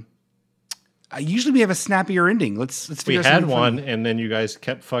 Usually we have a snappier ending. Let's We figure out had something one, fun. and then you guys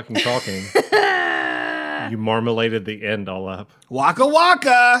kept fucking talking. You marmaladed the end all up. Waka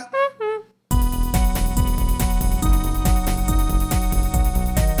waka.